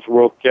Not Bombs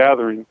World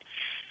Gathering.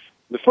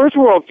 The first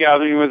World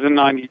Gathering was in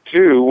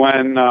 92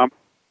 when, and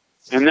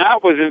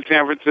that was in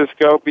San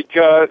Francisco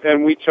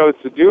and we chose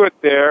to do it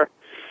there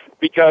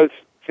because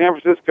San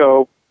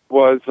Francisco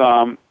was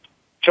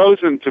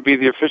chosen to be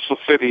the official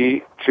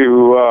city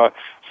to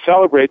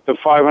celebrate the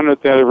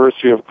 500th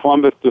anniversary of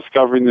Columbus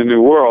discovering the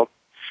New World.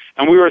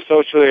 And we were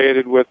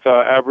associated with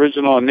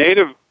Aboriginal and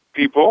Native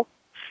people,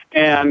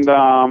 and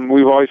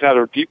we've always had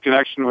a deep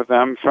connection with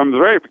them from the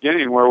very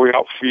beginning, where we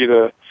helped feed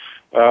a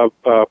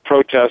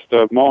protest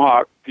of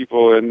Mohawk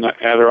people in the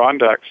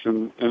Adirondacks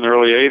in the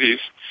early 80s.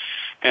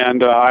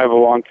 And I have a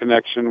long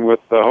connection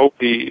with the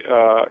Hopi,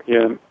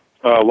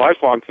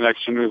 lifelong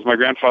connection, because my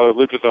grandfather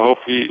lived with the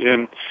Hopi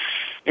in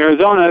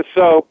Arizona.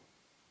 So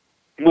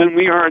when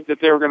we heard that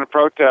they were going to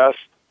protest,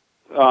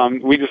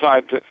 we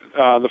decided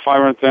the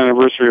 500th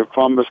anniversary of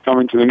Columbus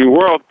coming to the New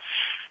World,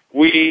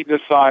 we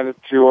decided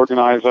to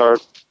organize our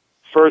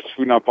first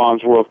Food Not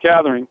Bombs World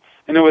Gathering.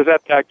 And it was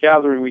at that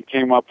gathering we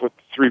came up with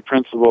 3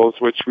 principles,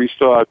 which we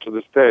still have to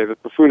this day,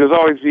 that the food is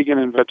always vegan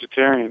and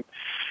vegetarian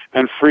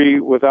and free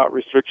without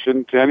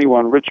restriction to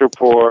anyone, rich or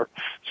poor,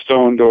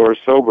 stoned or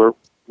sober.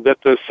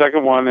 That the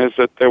second one is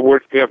that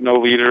we have no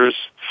leaders.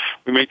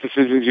 We make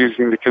decisions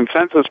using the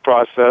consensus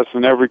process,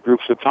 and every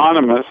group's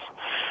autonomous.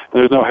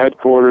 There's no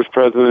headquarters,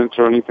 presidents,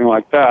 or anything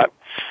like that.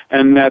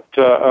 And that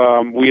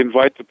we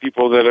invite the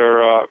people that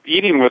are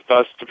eating with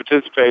us to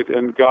participate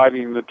in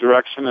guiding the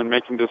direction and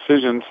making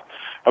decisions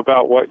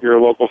about what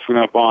your local Food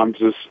Not Bombs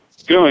is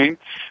doing.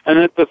 And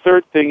that the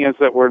third thing is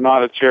that we're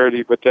not a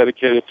charity but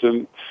dedicated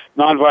to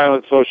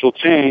nonviolent social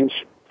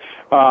change,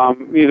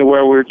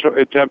 where we're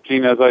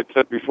attempting, as I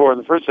said before in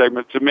the first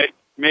segment, to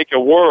make a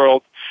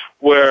world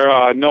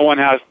where no one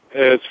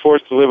is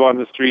forced to live on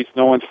the streets,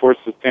 no one's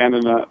forced to stand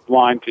in a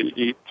line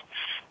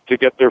to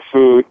get their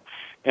food,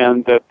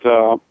 and that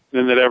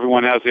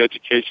everyone has the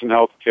education,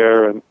 health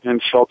care,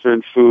 and shelter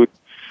and food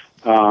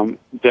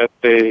that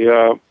they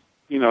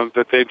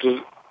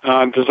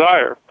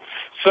desire.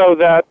 So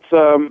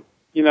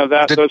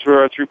those were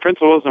our 3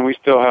 principles, and we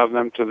still have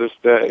them to this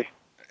day.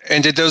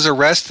 And did those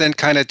arrests then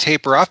kind of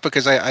taper off?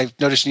 Because I've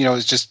noticed, it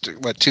was just,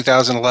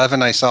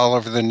 2011, I saw all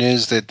over the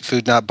news that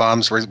Food Not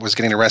Bombs was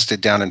getting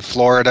arrested down in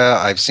Florida.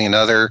 I've seen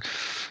other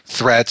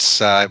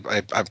threats,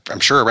 I'm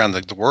sure around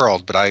the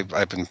world, but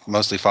I've been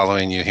mostly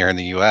following you here in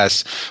the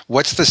U.S.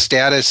 What's the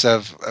status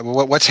of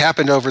what's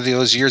happened over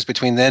those years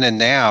between then and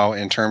now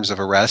in terms of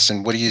arrests,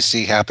 and what do you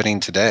see happening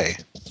today?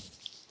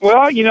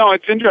 Well,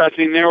 it's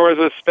interesting. There was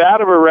a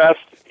spat of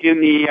arrests in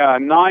the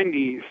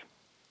 90s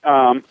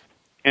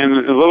and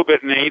a little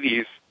bit in the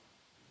 80s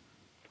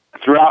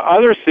throughout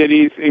other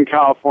cities in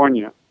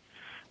California.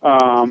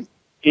 So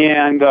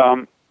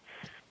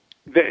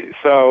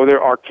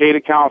Arcata,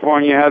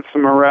 California had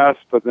some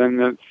arrests, but then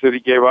the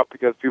city gave up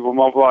because people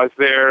mobilized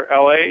there.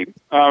 LA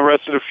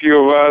arrested a few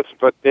of us,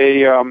 but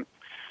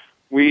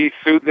we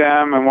sued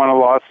them and won a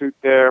lawsuit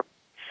there.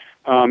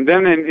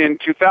 Then in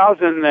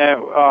 2000,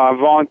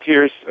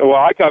 volunteers,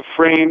 I got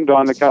framed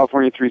on the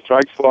California Three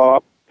Strikes Law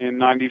in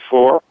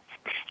 94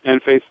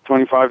 and faced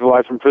 25 to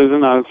life in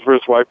prison. I was the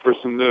first white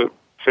person to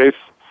face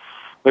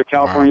the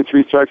California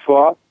Three Strikes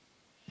Law.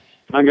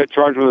 I got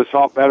charged with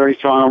assault, battery,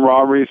 strong-arm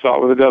robbery,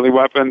 assault with a deadly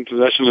weapon,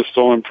 possession of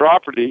stolen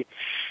property.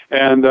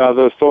 And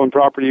the stolen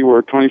property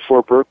were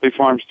 24 Berkeley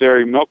Farms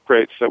dairy milk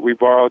crates that we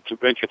borrowed to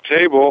make a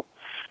table,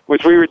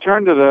 which we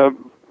returned to the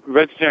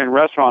vegetarian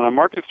restaurant on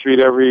Market Street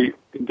every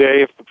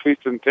day if the police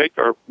didn't take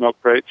our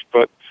milk crates.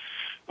 But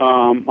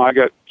I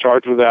got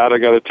charged with that. I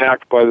got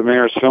attacked by the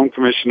mayor's film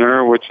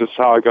commissioner, which is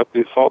how I got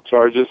the assault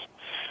charges,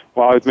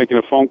 while I was making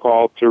a phone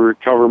call to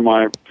recover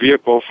my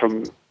vehicle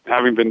from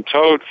having been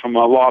towed from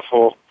a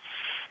lawful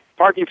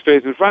parking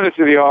space in front of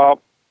City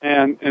Hall,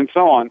 and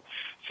so on.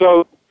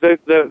 So it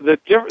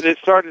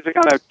started to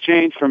kind of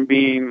change from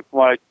being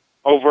like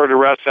overt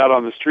arrests out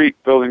on the street,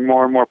 building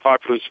more and more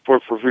popular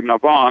support for Food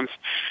Not Bombs,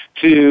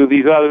 to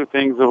these other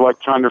things of like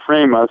trying to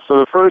frame us. So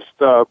the first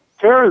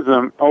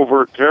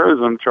overt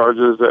terrorism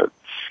charges that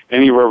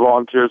any of our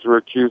volunteers were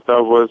accused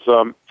of was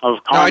of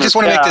I just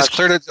want to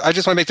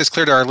make this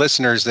clear to our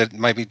listeners that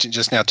might be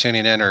just now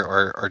tuning in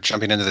or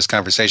jumping into this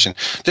conversation.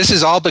 This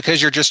is all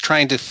because you're just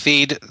trying to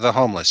feed the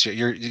homeless.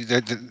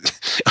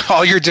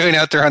 All you're doing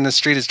out there on the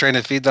street is trying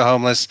to feed the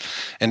homeless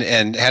and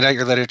hand out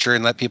your literature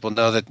and let people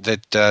know that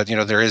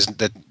there is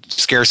that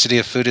scarcity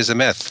of food is a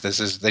myth.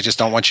 They just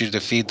don't want you to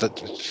feed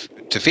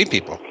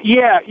people.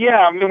 Yeah.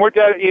 I mean,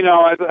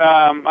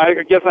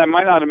 I guess I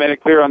might not have made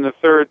it clear on the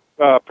third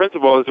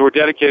principle is we're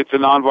dedicated to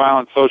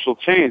nonviolent social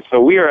change. So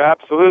we are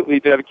absolutely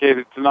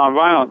dedicated to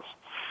nonviolence.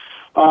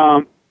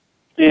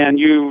 And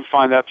you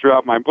find that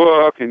throughout my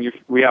book, and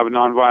we have a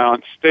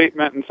nonviolent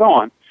statement and so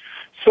on.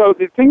 So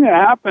the thing that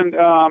happened,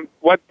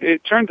 what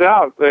it turns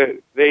out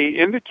that they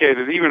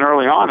indicated even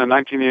early on in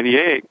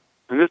 1988,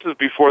 and this is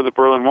before the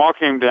Berlin Wall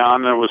came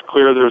down, and it was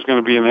clear there was going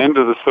to be an end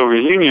to the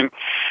Soviet Union.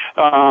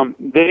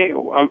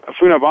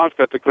 Food Not Bombs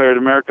got declared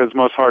America's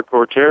most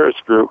hardcore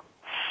terrorist group,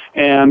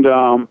 and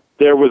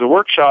there was a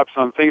workshops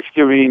on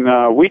Thanksgiving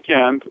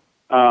weekend,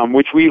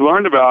 which we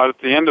learned about at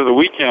the end of the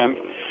weekend,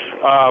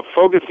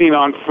 focusing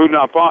on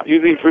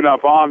using Food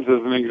Not Bombs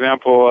as an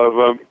example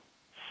of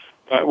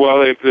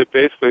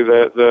basically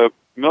the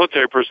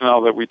military personnel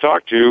that we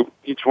talked to,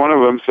 each one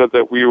of them said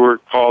that we were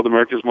called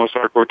America's most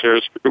hardcore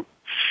terrorist group.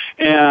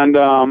 And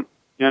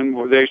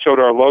they showed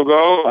our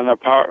logo on a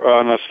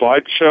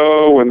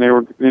slideshow when they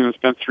were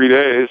spent 3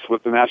 days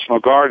with the National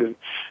Guard and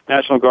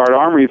National Guard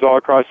armies all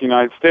across the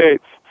United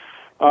States,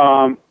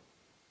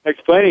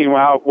 explaining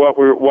why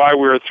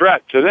we're a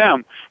threat to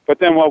them. But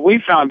then what we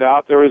found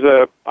out,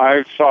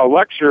 I saw a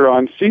lecture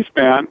on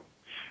C-SPAN,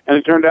 and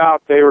it turned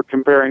out they were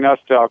comparing us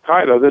to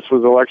Al-Qaeda. This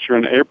was a lecture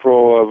in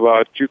April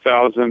of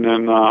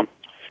 2009,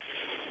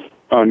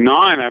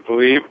 I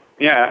believe.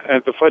 Yeah,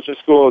 at the Fletcher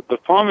School of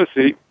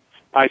Diplomacy.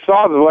 I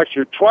saw the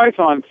lecture twice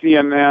on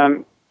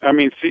C-SPAN, and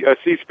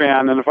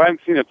if I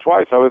hadn't seen it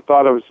twice, I would have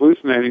thought I was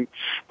hallucinating.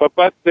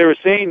 But they were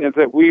saying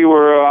that we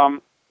were,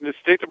 the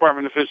State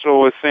Department official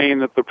was saying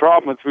that the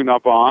problem with Food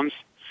Not Bombs,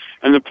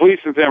 and the police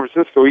in San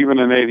Francisco, even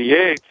in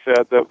 '88,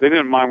 said that they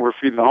didn't mind we're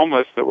feeding the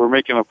homeless, that we're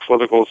making a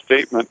political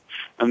statement,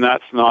 and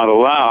that's not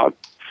allowed.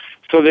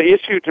 So the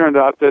issue turned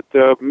out that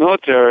the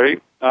military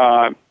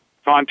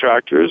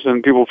contractors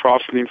and people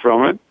profiting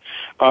from it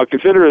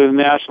consider it a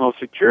national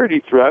security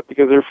threat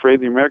because they're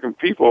afraid the American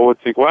people would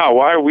think, wow,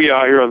 why are we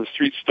out here on the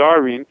street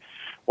starving?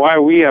 Why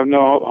do we have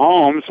no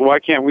homes? Why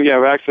can't we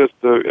have access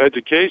to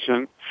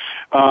education?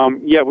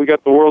 Yet we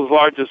got the world's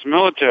largest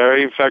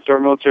military. In fact, our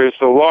military is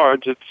so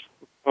large, it's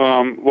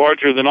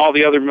larger than all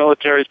the other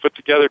militaries put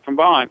together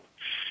combined.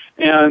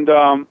 And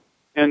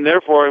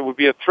therefore it would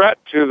be a threat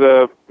to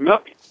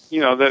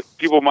that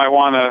people might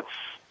want to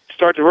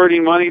start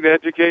diverting money to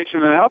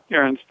education and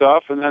healthcare and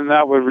stuff, and then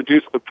that would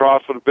reduce the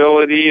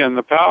profitability and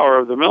the power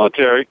of the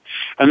military.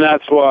 And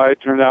that's why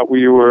it turned out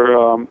we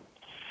were,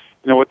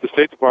 what the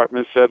State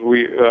Department said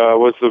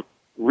was the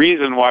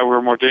reason why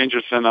we're more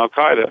dangerous than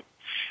Al-Qaeda.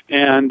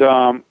 And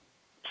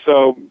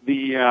so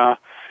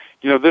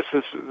this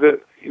is so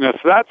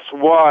that's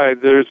why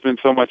there's been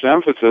so much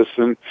emphasis.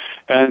 And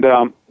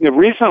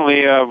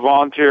recently, a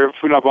volunteer,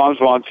 Food Not Bombs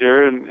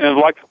volunteer, and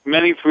like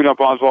many Food Not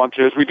Bombs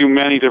volunteers, we do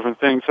many different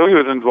things. So he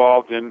was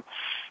involved in,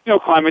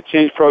 climate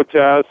change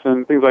protests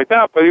and things like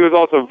that. But he was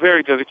also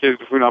very dedicated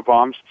to Food Not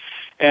Bombs.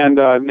 And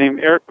named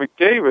Eric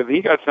McDavid,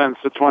 he got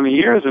sentenced to 20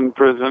 years in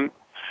prison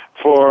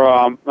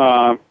for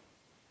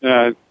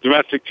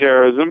domestic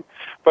terrorism.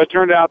 But it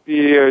turned out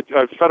the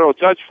federal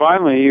judge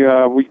finally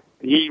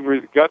he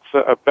got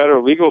a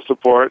better legal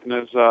support,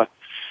 and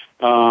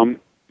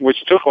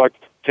which took like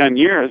 10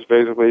 years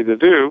basically to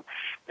do.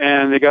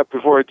 And they got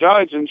before a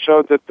judge and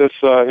showed that this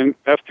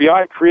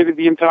FBI created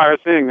the entire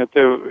thing. That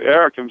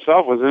Eric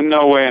himself was in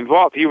no way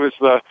involved. He was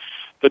the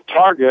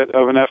target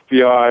of an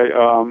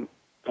FBI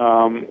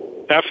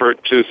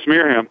effort to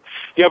smear him.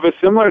 You have a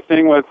similar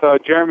thing with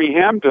Jeremy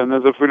Hampton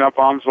as a Food Not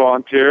Bombs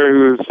volunteer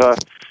who's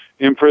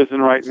in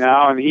prison right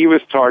now, and he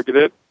was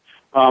targeted,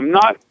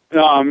 not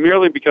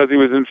merely because he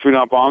was in Food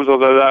Not Bombs,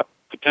 although that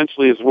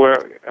potentially is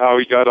how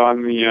he got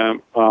on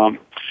the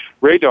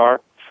radar,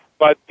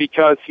 but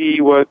because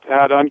he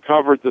had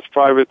uncovered this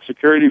private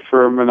security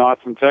firm in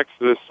Austin,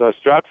 Texas,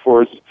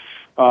 Stratford's,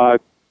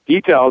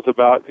 details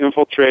about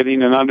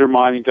infiltrating and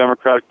undermining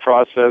democratic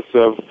process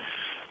of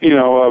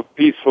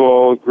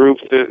peaceful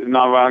groups,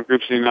 nonviolent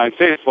groups in the United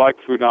States, like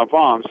Food Not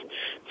Bombs.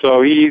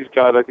 So he's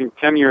got, I think,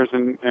 10 years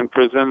in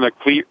prison. The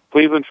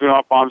Cleveland Food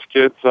Not Bombs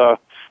kids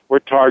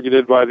were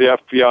targeted by the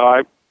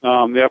FBI.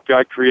 The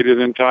FBI created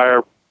an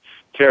entire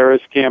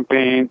terrorist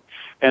campaign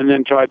and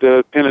then tried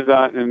to pin it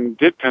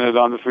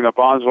on the Food Not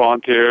Bombs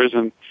volunteers,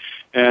 and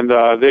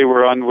they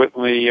were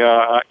unwittingly,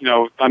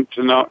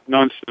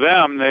 unbeknownst to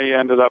them, they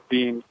ended up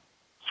being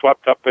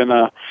swept up in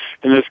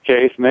this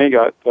case, and they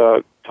got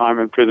time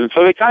in prison.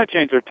 So they kind of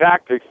changed their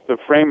tactics to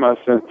frame us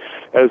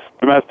as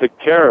domestic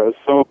terrorists.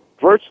 So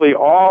virtually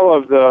all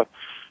of the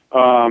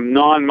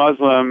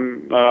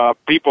non-Muslim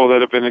people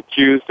that have been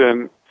accused,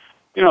 and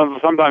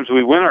sometimes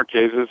we win our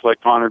cases,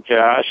 like Connor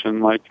Cash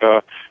and like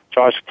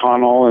Josh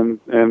Connell in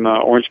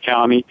Orange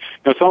County.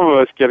 Some of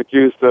us get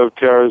accused of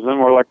terrorism,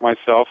 or like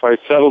myself, I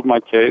settled my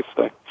case.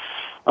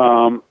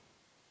 That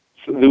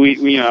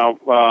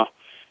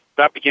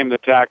became the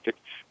tactic.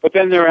 But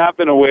then there have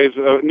been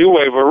a new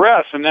wave of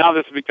arrests, and now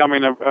this is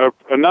becoming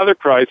another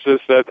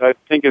crisis that I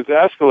think is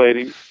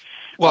escalating.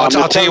 Well,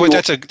 I'll tell you what,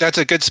 that's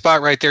a good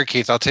spot right there,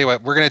 Keith. I'll tell you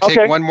what, we're going to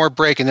take one more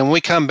break, and then when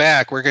we come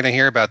back, we're going to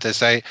hear about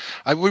this.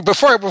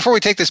 Before we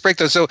take this break,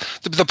 though, so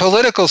the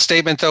political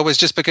statement, though, was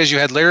just because you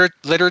had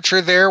literature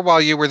there while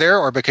you were there,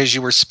 or because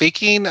you were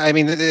speaking? I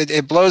mean,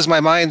 it blows my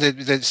mind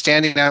that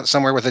standing out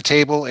somewhere with a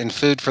table and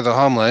food for the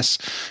homeless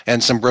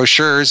and some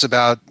brochures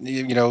about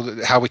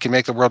how we can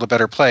make the world a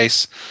better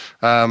place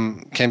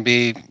can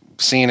be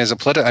seen as a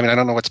political. I mean, I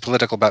don't know what's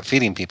political about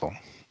feeding people.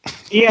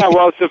 Yeah,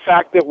 well, it's the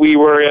fact that we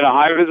were in a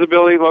high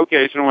visibility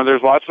location where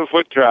there's lots of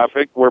foot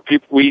traffic, where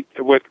we're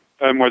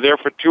there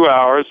for 2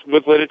 hours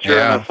with literature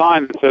and a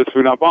sign that says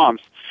Food Not Bombs.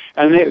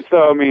 And there's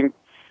a real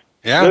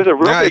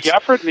big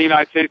effort in the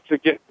United States to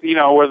get,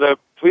 where the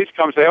police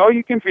come and say, oh,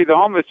 you can feed the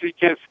homeless, you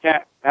can't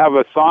have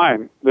a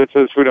sign that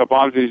says Food Not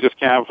Bombs, and you just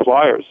can't have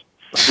flyers.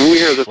 And we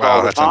hear this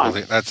all the time.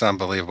 That's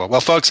unbelievable.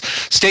 Well, folks,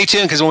 stay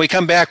tuned, because when we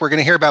come back, we're going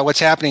to hear about what's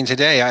happening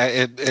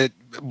today. It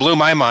blew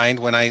my mind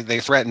when they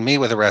threatened me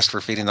with arrest for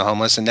feeding the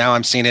homeless, and now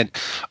I'm seeing it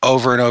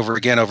over and over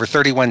again. Over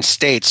 31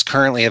 states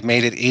currently have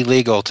made it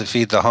illegal to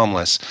feed the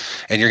homeless,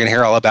 and you're going to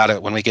hear all about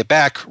it when we get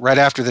back right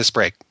after this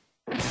break.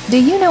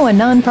 Do you know a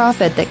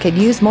nonprofit that could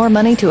use more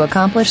money to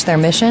accomplish their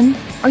mission?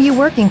 Are you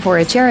working for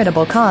a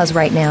charitable cause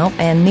right now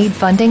and need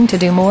funding to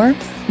do more?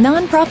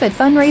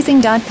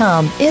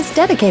 NonprofitFundraising.com is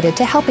dedicated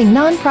to helping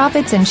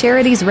nonprofits and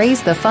charities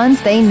raise the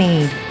funds they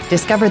need.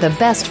 Discover the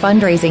best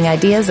fundraising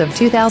ideas of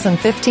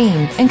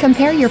 2015 and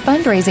compare your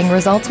fundraising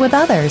results with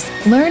others.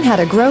 Learn how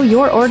to grow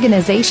your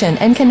organization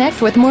and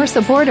connect with more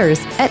supporters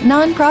at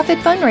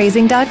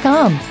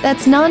NonprofitFundraising.com.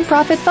 That's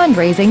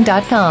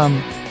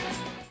NonprofitFundraising.com.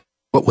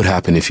 What would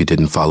happen if you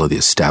didn't follow the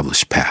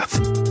established path?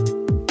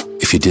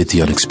 If you did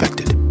the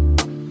unexpected?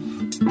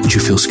 Would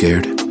you feel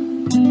scared?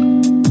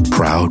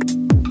 Proud?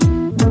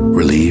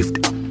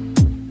 Relieved?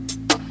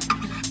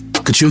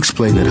 Could you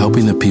explain that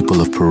helping the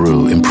people of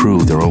Peru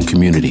improve their own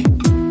community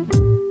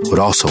would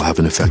also have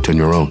an effect on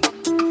your own?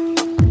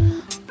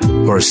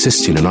 Or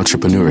assisting an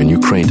entrepreneur in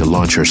Ukraine to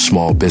launch her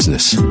small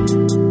business?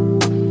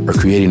 Or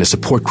creating a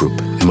support group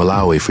in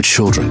Malawi for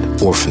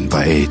children orphaned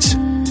by AIDS?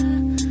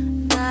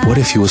 What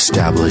if you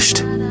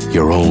established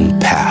your own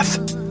path?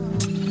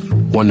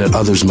 One that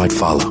others might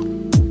follow?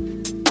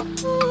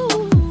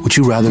 Would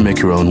you rather make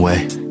your own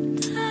way?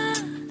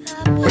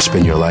 Or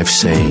spend your life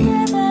saying,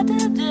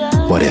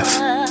 what if?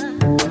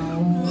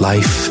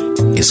 Life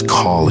is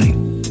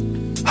calling.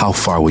 How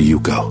far will you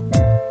go?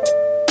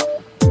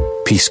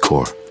 Peace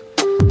Corps.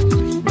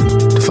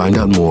 To find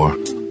out more,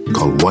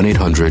 call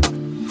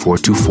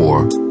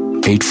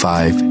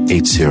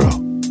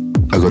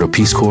 1-800-424-8580 or go to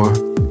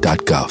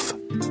peacecorps.gov.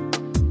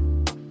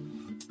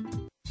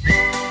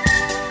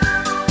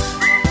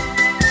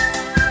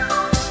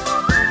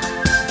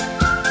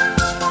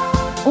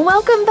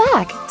 Welcome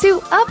back to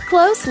Up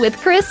Close with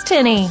Chris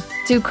Tinney.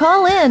 To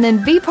call in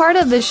and be part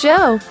of the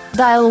show,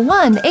 dial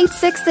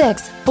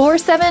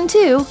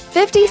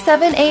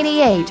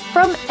 1-866-472-5788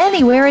 from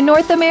anywhere in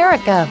North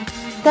America.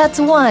 That's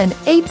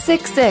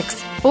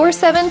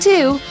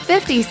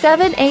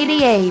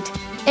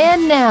 1-866-472-5788.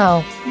 And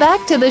now,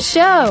 back to the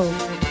show.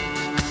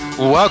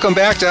 Welcome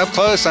back to Up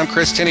Close. I'm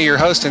Chris Tinney, your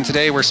host, and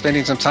today we're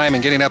spending some time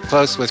and getting up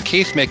close with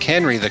Keith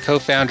McHenry, the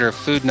co-founder of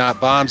Food Not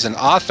Bombs and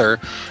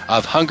author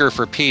of Hunger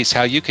for Peace,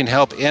 How You Can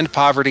Help End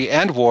Poverty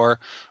and War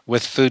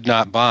with Food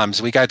Not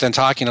Bombs. We got done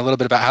talking a little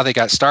bit about how they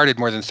got started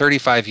more than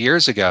 35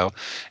 years ago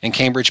in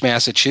Cambridge,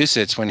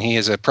 Massachusetts, when he,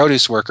 as a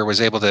produce worker,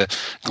 was able to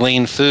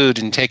glean food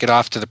and take it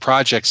off to the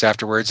projects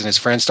afterwards, and his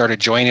friends started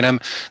joining him.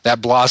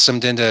 That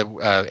blossomed into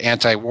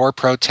anti-war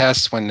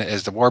protests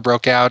as the war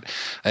broke out,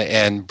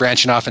 and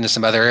branching off into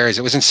some other areas.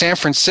 It was in San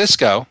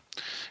Francisco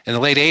in the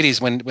late 80s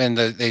when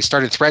they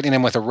started threatening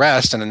him with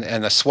arrest,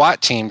 and the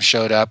SWAT team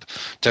showed up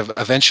to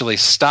eventually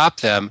stop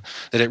them,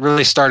 that it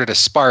really started a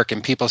spark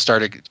and people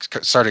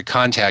started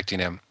contacting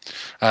him.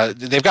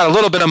 They've got a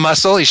little bit of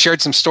muscle. He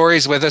shared some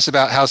stories with us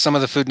about how some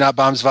of the Food Not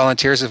Bombs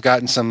volunteers have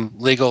gotten some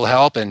legal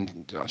help,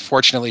 and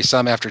unfortunately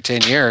some after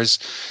 10 years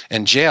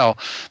in jail.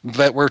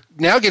 But we're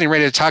now getting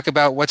ready to talk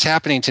about what's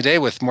happening today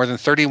with more than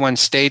 31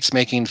 states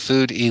making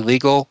food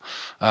illegal.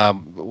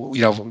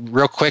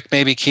 Real quick,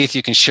 maybe, Keith,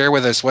 you can share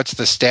with us what's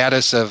the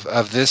status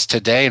of this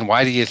today, and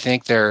why do you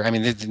think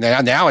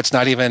now it's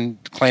not even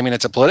claiming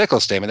it's a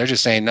political statement. They're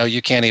just saying, no,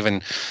 you can't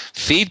even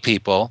feed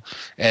people.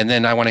 And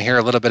then I want to hear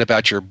a little bit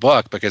about your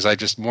book, because I'm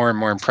just more and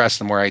more impressed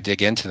the more I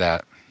dig into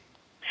that.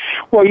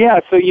 Well, yeah,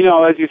 so,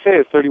 as you say,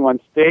 it's 31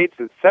 states,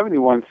 it's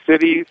 71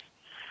 cities.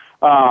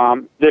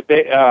 There's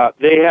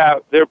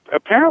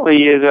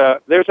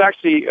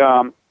actually,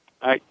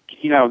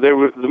 there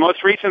was the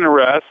most recent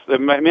arrest that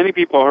many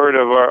people heard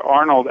of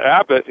Arnold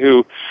Abbott,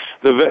 who,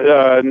 the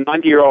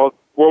 90-year-old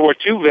World War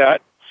II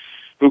vet,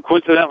 who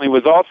coincidentally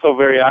was also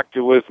very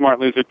active with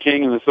Martin Luther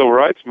King and the Civil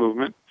Rights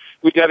Movement,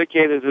 who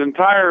dedicated his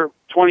entire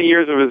 20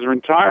 years of his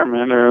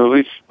retirement, or at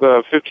least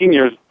 15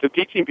 years, to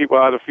teaching people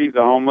how to feed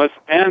the homeless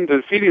and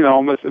to feeding the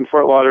homeless in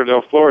Fort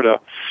Lauderdale, Florida.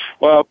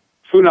 Well,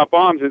 Food Not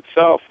Bombs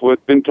itself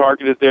had been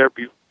targeted there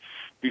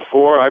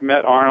before. I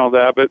met Arnold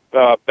Abbott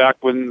back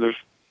when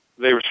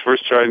they were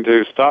first trying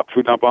to stop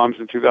Food Not Bombs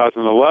in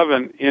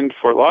 2011 in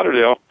Fort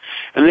Lauderdale,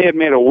 and they had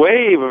made a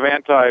wave of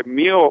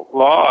anti-meal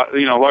law,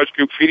 large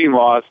group feeding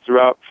laws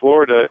throughout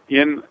Florida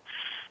in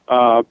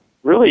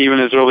really even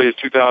as early as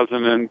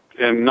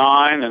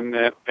 2009, and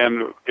it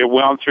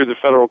wound through the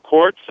federal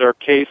courts, our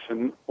case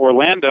in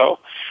Orlando.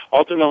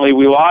 Ultimately,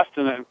 we lost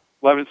in the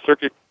 11th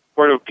Circuit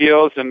Court of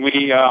Appeals, and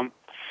we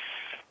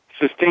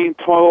sustained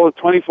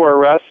 24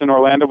 arrests in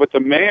Orlando, but the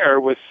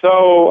mayor was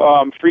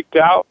so freaked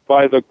out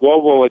by the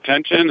global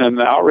attention and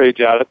the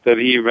outrage at it that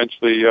he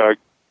eventually,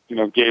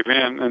 gave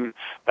in. And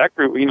that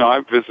group,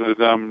 I visited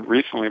them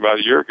recently about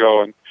a year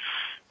ago, and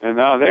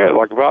now they're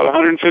like about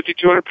 150,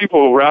 200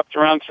 people wrapped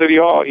around City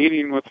Hall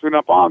eating with Food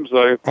Not Bombs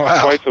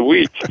twice a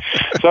week.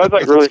 So it's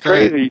like really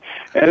crazy.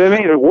 And they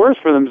made it worse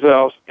for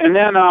themselves. And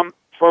then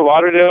Fort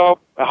Lauderdale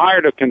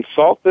hired a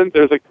consultant.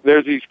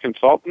 There's these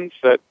consultants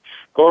that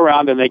go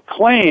around and they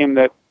claim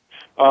that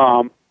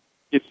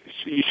you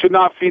should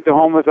not feed the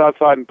homeless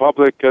outside in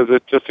public because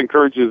it just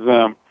encourages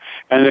them.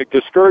 And it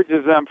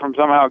discourages them from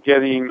somehow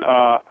getting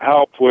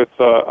help with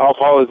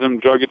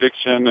alcoholism, drug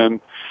addiction, and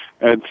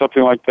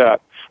something like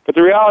that. But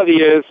the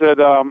reality is that,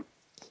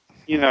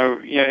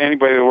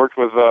 anybody that worked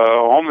with a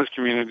homeless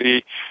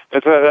community,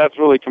 that's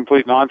really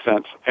complete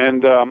nonsense.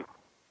 And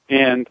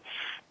it's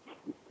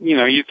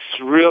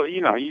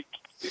really, I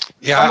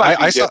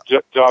saw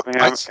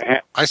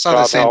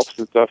the same.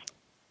 And stuff.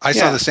 I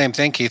saw the same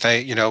thing, Keith.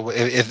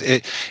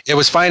 It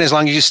was fine as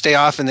long as you stay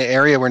off in the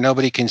area where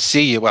nobody can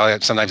see you. Well,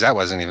 sometimes that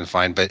wasn't even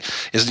fine, but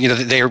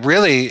they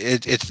really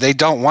they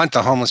don't want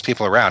the homeless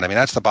people around. I mean,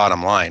 that's the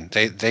bottom line.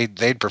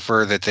 They'd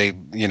prefer that they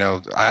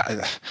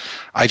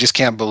I just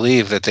can't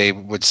believe that they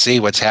would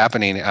see what's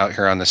happening out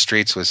here on the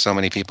streets with so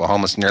many people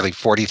homeless. Nearly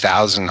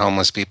 40,000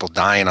 homeless people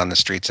dying on the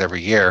streets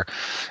every year,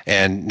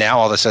 and now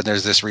all of a sudden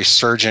there's this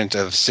resurgent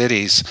of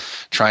cities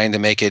trying to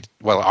make it.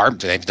 Well,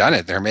 they've done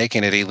it. They're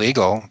making it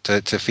illegal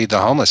to feed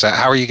the homeless.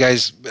 How are you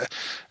guys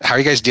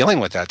dealing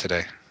with that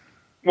today?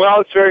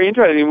 Well, it's very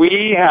interesting.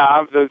 We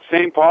have the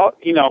same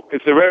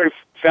it's a very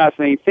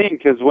fascinating thing,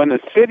 because when the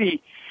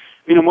city,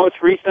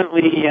 most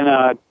recently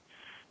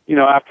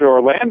after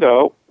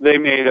Orlando, they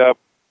made a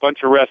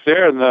bunch of arrests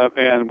there,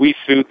 and we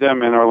sued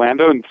them in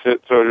Orlando, and so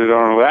did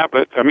Arnold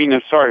Abbott.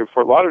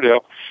 Fort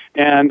Lauderdale.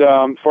 And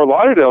Fort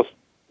Lauderdale's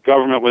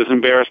government was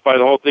embarrassed by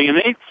the whole thing, and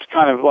they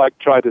kind of like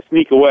tried to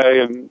sneak away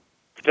and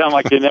pretend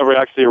like they never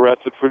actually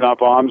arrested Food Not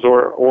Bombs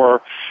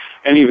or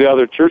any of the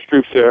other church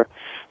groups there.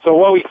 So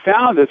what we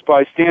found is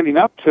by standing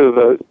up to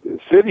the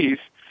cities,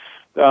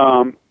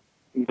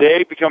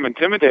 they become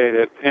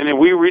intimidated. And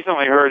we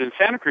recently heard in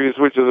Santa Cruz,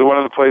 which is one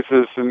of the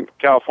places in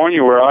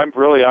California where I'm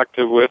really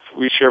active with,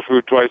 we share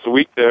food twice a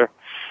week there,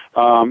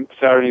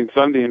 Saturday and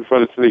Sunday in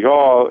front of City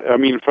Hall.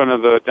 In front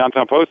of the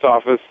downtown post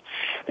office,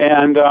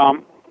 and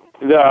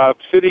the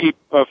city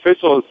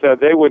officials said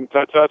they wouldn't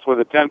touch us with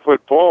a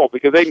 10-foot pole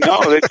because they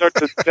know they start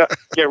to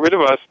get rid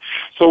of us.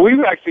 So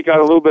we've actually got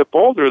a little bit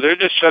bolder. They're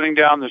just shutting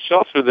down the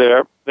shelter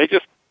there. They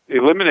just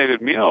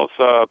eliminated meals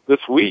this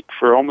week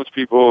for homeless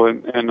people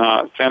in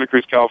Santa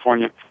Cruz,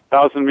 California,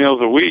 1,000 meals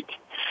a week.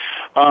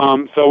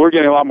 So we're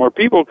getting a lot more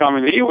people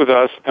coming to eat with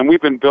us, and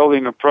we've been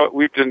building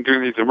we've been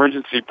doing these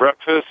emergency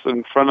breakfasts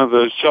in front of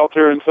the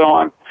shelter and so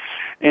on.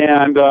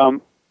 And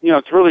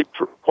it's really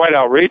quite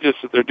outrageous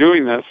that they're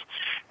doing this.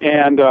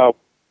 And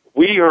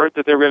we heard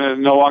that they were going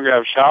to no longer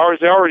have showers.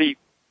 Everybody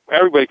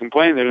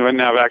complained they didn't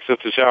have access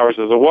to showers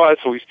as it was.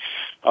 So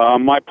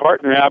my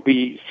partner,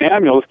 Abby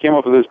Samuels, came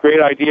up with this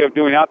great idea of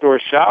doing outdoor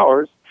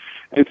showers.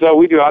 And so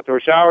we do outdoor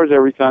showers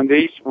every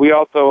Sunday. We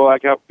also I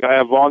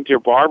have volunteer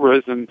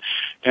barbers, and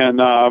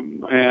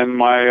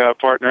my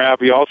partner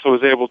Abby also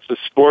was able to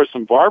score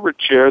some barber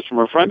chairs from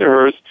a friend of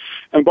hers.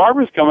 And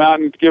barbers come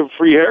out and give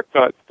free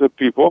haircuts to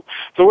people.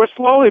 So we're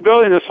slowly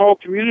building this whole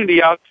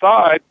community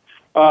outside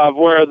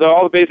where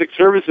all the basic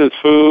services,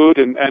 food,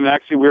 and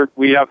actually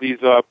we have these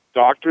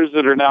doctors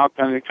that are now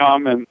going to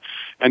come and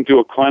do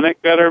a clinic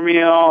at our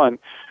meal,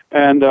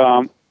 and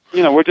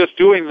we're just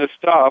doing the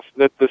stuff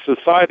that the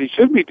society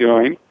should be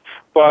doing,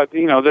 but,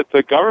 that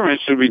the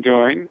government should be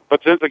doing.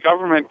 But since the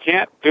government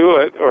can't do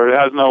it or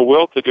has no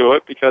will to do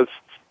it because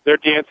they're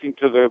dancing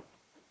to the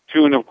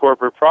tune of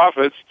corporate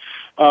profits,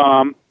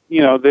 we're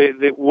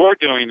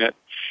doing it.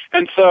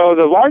 And so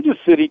the largest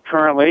city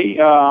currently,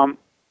 some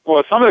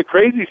of the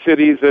crazy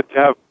cities that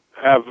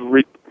have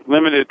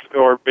limited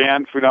or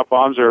banned food not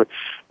bombs are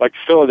like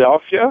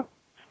Philadelphia.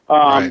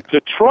 Right.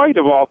 Detroit,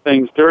 of all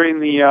things, during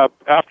the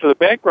after the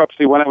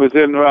bankruptcy, when it was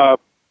in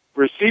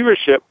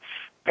receivership,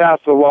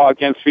 passed a law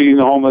against feeding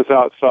the homeless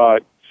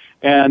outside.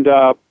 And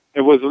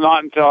it was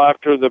not until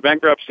after the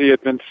bankruptcy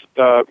had been,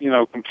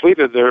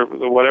 completed,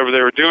 whatever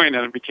they were doing,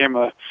 and it became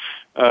a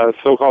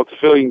so-called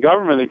civilian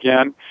government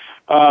again,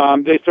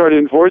 they started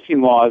enforcing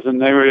laws, and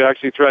they were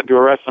actually threatened to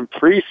arrest some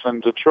priests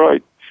in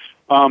Detroit.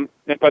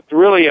 But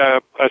really,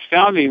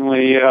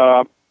 astoundingly,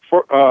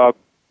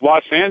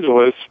 Los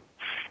Angeles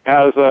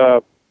has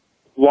a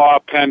law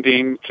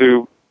pending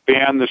to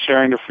ban the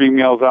sharing of free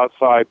meals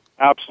outside.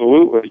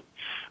 Absolutely.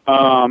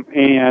 Are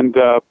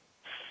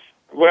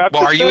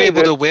you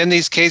able to win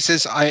these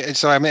cases?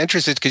 So I'm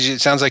interested because it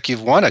sounds like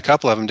you've won a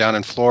couple of them down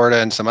in Florida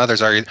and some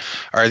others. Are you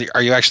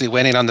actually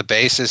winning on the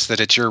basis that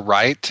it's your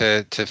right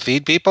to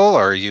feed people,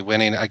 or are you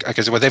winning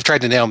because what they've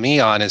tried to nail me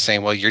on is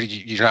saying, well,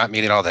 you're not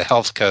meeting all the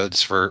health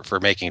codes for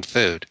making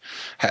food.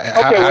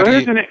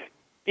 Here's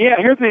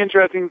the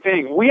interesting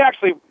thing. We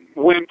actually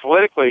win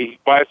politically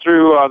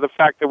through the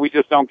fact that we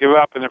just don't give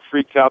up, and it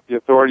freaks out the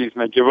authorities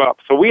and they give up.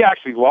 So we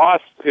actually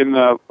lost in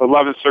the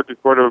 11th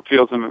Circuit Court of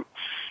Appeals in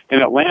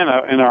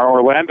Atlanta in our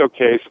Orlando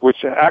case,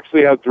 which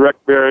actually has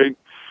direct bearing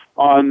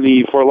on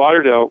the Fort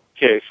Lauderdale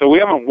case. So we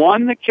haven't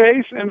won the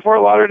case in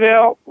Fort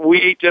Lauderdale.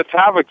 We just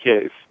have a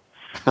case.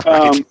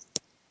 Right.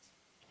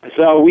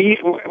 So we've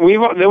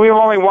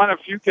only won a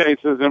few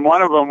cases, and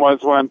one of them was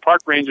when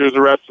park rangers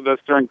arrested us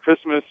during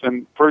Christmas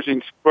in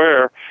Pershing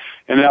Square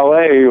in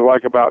L.A.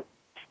 like about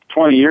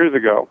 20 years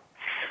ago.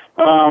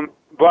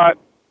 But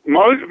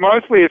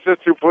mostly it's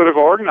just through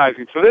political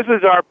organizing. So this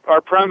is our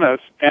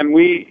premise, and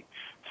we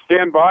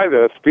stand by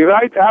this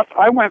because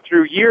I went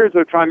through years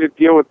of trying to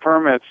deal with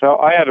permits. So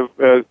I had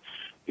a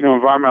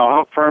environmental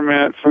health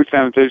permit, food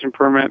sanitation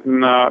permit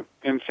in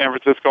San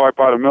Francisco. I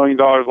bought $1 million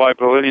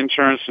liability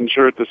insurance,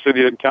 insured the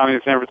city and county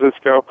of San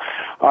Francisco.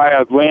 I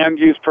had land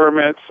use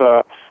permits.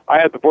 I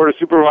had the Board of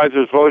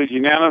Supervisors voted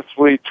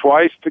unanimously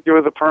twice to give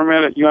us a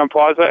permit at UM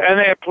Plaza, and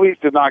the police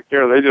did not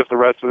care. They just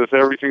arrested us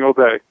every single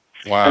day.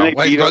 Wow. And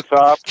they beat us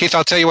up. Keith,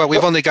 I'll tell you what,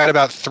 we've only got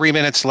about 3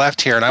 minutes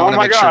left here, and I want to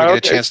make sure we get a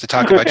chance to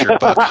talk about your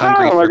book,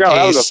 Hungry for Peace.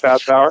 That was a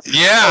fast hour.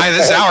 Yeah,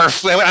 this hour.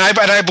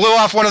 I blew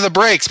off one of the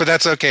breaks, but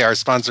that's okay. Our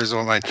sponsors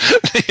won't mind.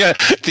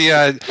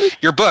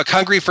 Your book,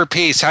 Hungry for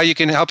Peace, How You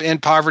Can Help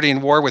End Poverty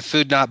and War with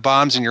Food Not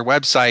Bombs, and your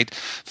website,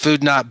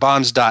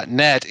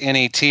 foodnotbombs.net,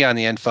 N-E-T on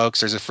the end,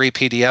 folks. There's a free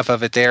PDF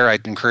of it there.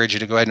 I'd encourage you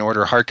to go ahead and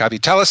order a hard copy.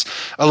 Tell us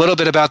a little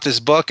bit about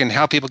this book and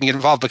how people can get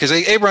involved, because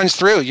it runs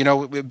through,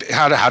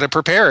 how to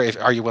prepare.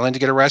 Are you willing to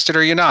get arrested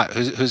or you're not?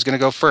 Who's going to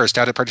go first?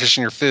 How to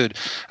partition your food?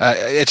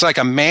 It's like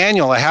a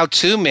manual, a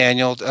how-to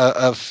manual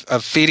of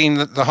feeding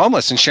the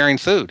homeless and sharing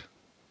food.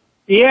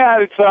 Yeah,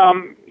 it's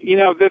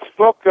this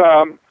book.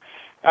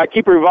 I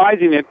keep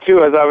revising it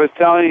too, as I was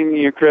telling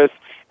you, Chris.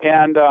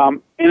 And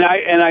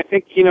I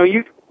think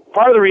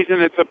part of the reason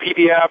it's a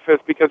PDF is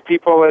because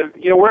people,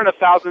 we're in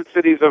 1,000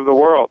 cities of the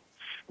world.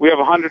 We have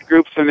 100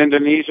 groups in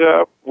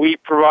Indonesia. We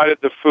provided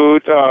the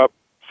food to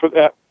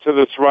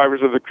the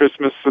survivors of the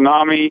Christmas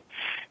tsunami.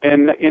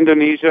 In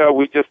Indonesia,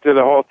 we just did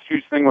a whole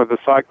huge thing with the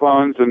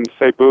cyclones in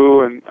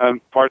Cebu and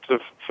parts of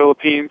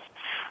Philippines.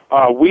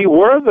 We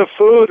were the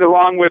food,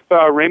 along with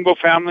Rainbow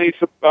Families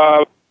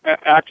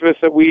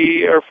activists that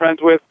we are friends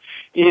with,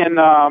 in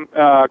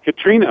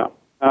Katrina.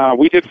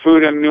 We did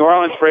food in New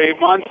Orleans for 8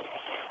 months.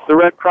 the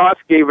Red Cross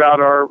gave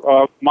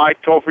out my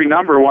toll-free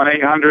number,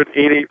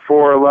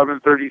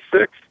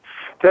 1-800-884-1136,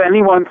 to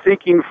anyone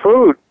seeking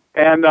food.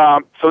 And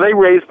so they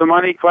raised the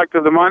money,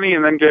 collected the money,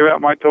 and then gave out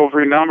my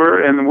toll-free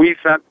number, and we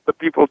sent the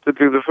people to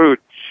do the food.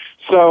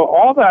 So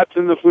all that's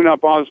in the Food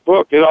Not Bombs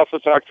book. It also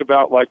talks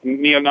about like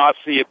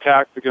neo-Nazi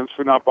attacks against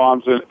Food Not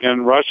Bombs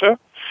in Russia.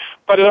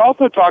 But it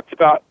also talks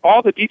about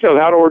all the details,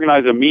 how to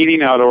organize a meeting,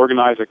 how to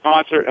organize a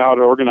concert, how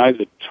to organize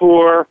a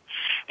tour.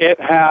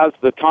 It has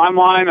the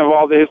timeline of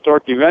all the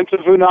historic events of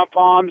Food Not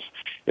Bombs.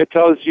 It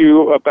tells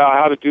you about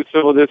how to do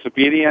civil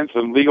disobedience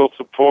and legal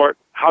support,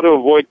 how to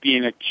avoid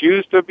being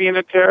accused of being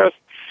a terrorist.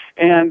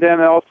 And then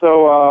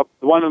also,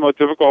 one of the most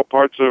difficult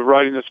parts of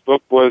writing this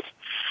book was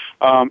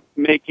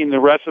making the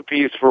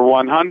recipes for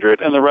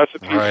 100 and the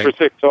recipes for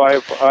 6. So I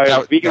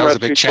have vegan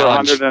recipes for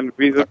 100 and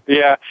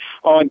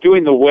and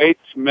doing the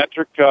weights,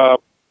 metric,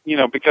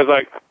 because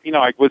I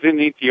was in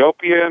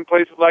Ethiopia and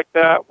places like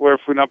that where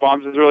Food Not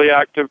Bombs is really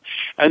active,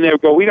 and they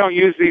would go, we don't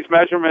use these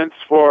measurements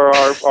for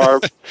our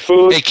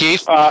food. Hey,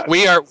 Keith, I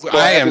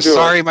am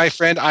sorry, my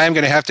friend. I am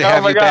going to have you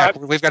back.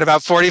 We've got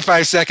about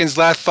 45 seconds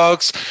left,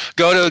 folks.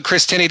 Go to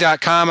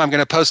christinney.com. I'm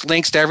going to post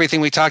links to everything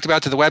we talked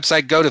about to the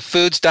website. Go to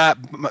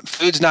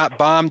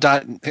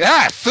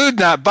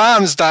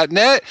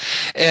foodnotbombs.net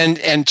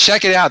and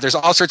check it out. There's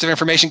all sorts of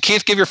information.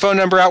 Keith, give your phone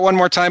number out one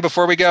more time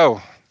before we go.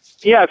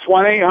 Yeah, it's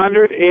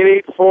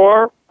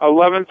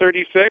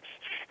 1-800-884-1136,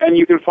 and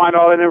you can find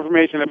all that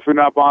information at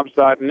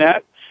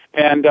foodnotbombs.net.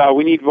 And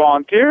we need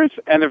volunteers,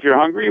 and if you're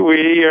hungry,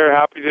 we are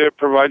happy to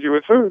provide you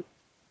with food.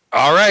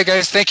 All right,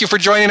 guys, thank you for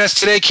joining us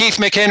today. Keith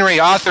McHenry,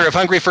 author of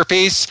Hungry for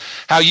Peace,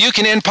 How You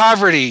Can End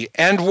Poverty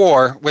and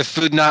War with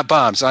Food Not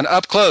Bombs, on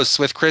Up Close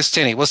with Chris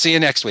Tinney. We'll see you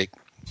next week.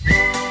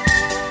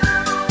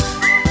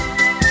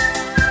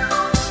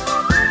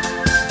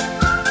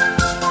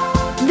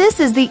 This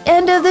is the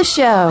end of the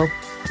show.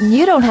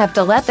 You don't have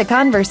to let the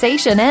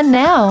conversation end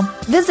now.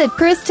 Visit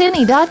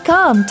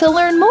christinney.com to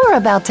learn more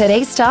about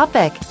today's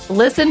topic.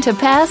 Listen to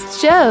past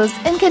shows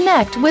and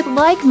connect with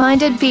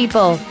like-minded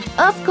people.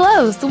 Up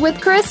Close with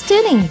Chris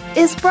Tinney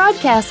is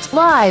broadcast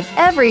live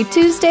every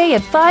Tuesday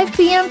at 5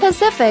 p.m.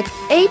 Pacific,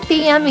 8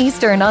 p.m.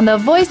 Eastern on the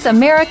Voice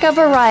America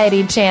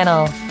Variety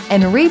Channel,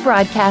 and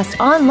rebroadcast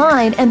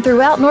online and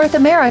throughout North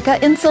America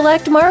in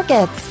select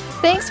markets.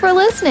 Thanks for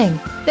listening.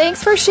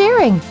 Thanks for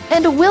sharing.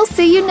 And we'll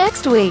see you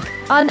next week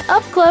on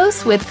Up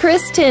Close with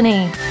Chris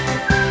Tinney.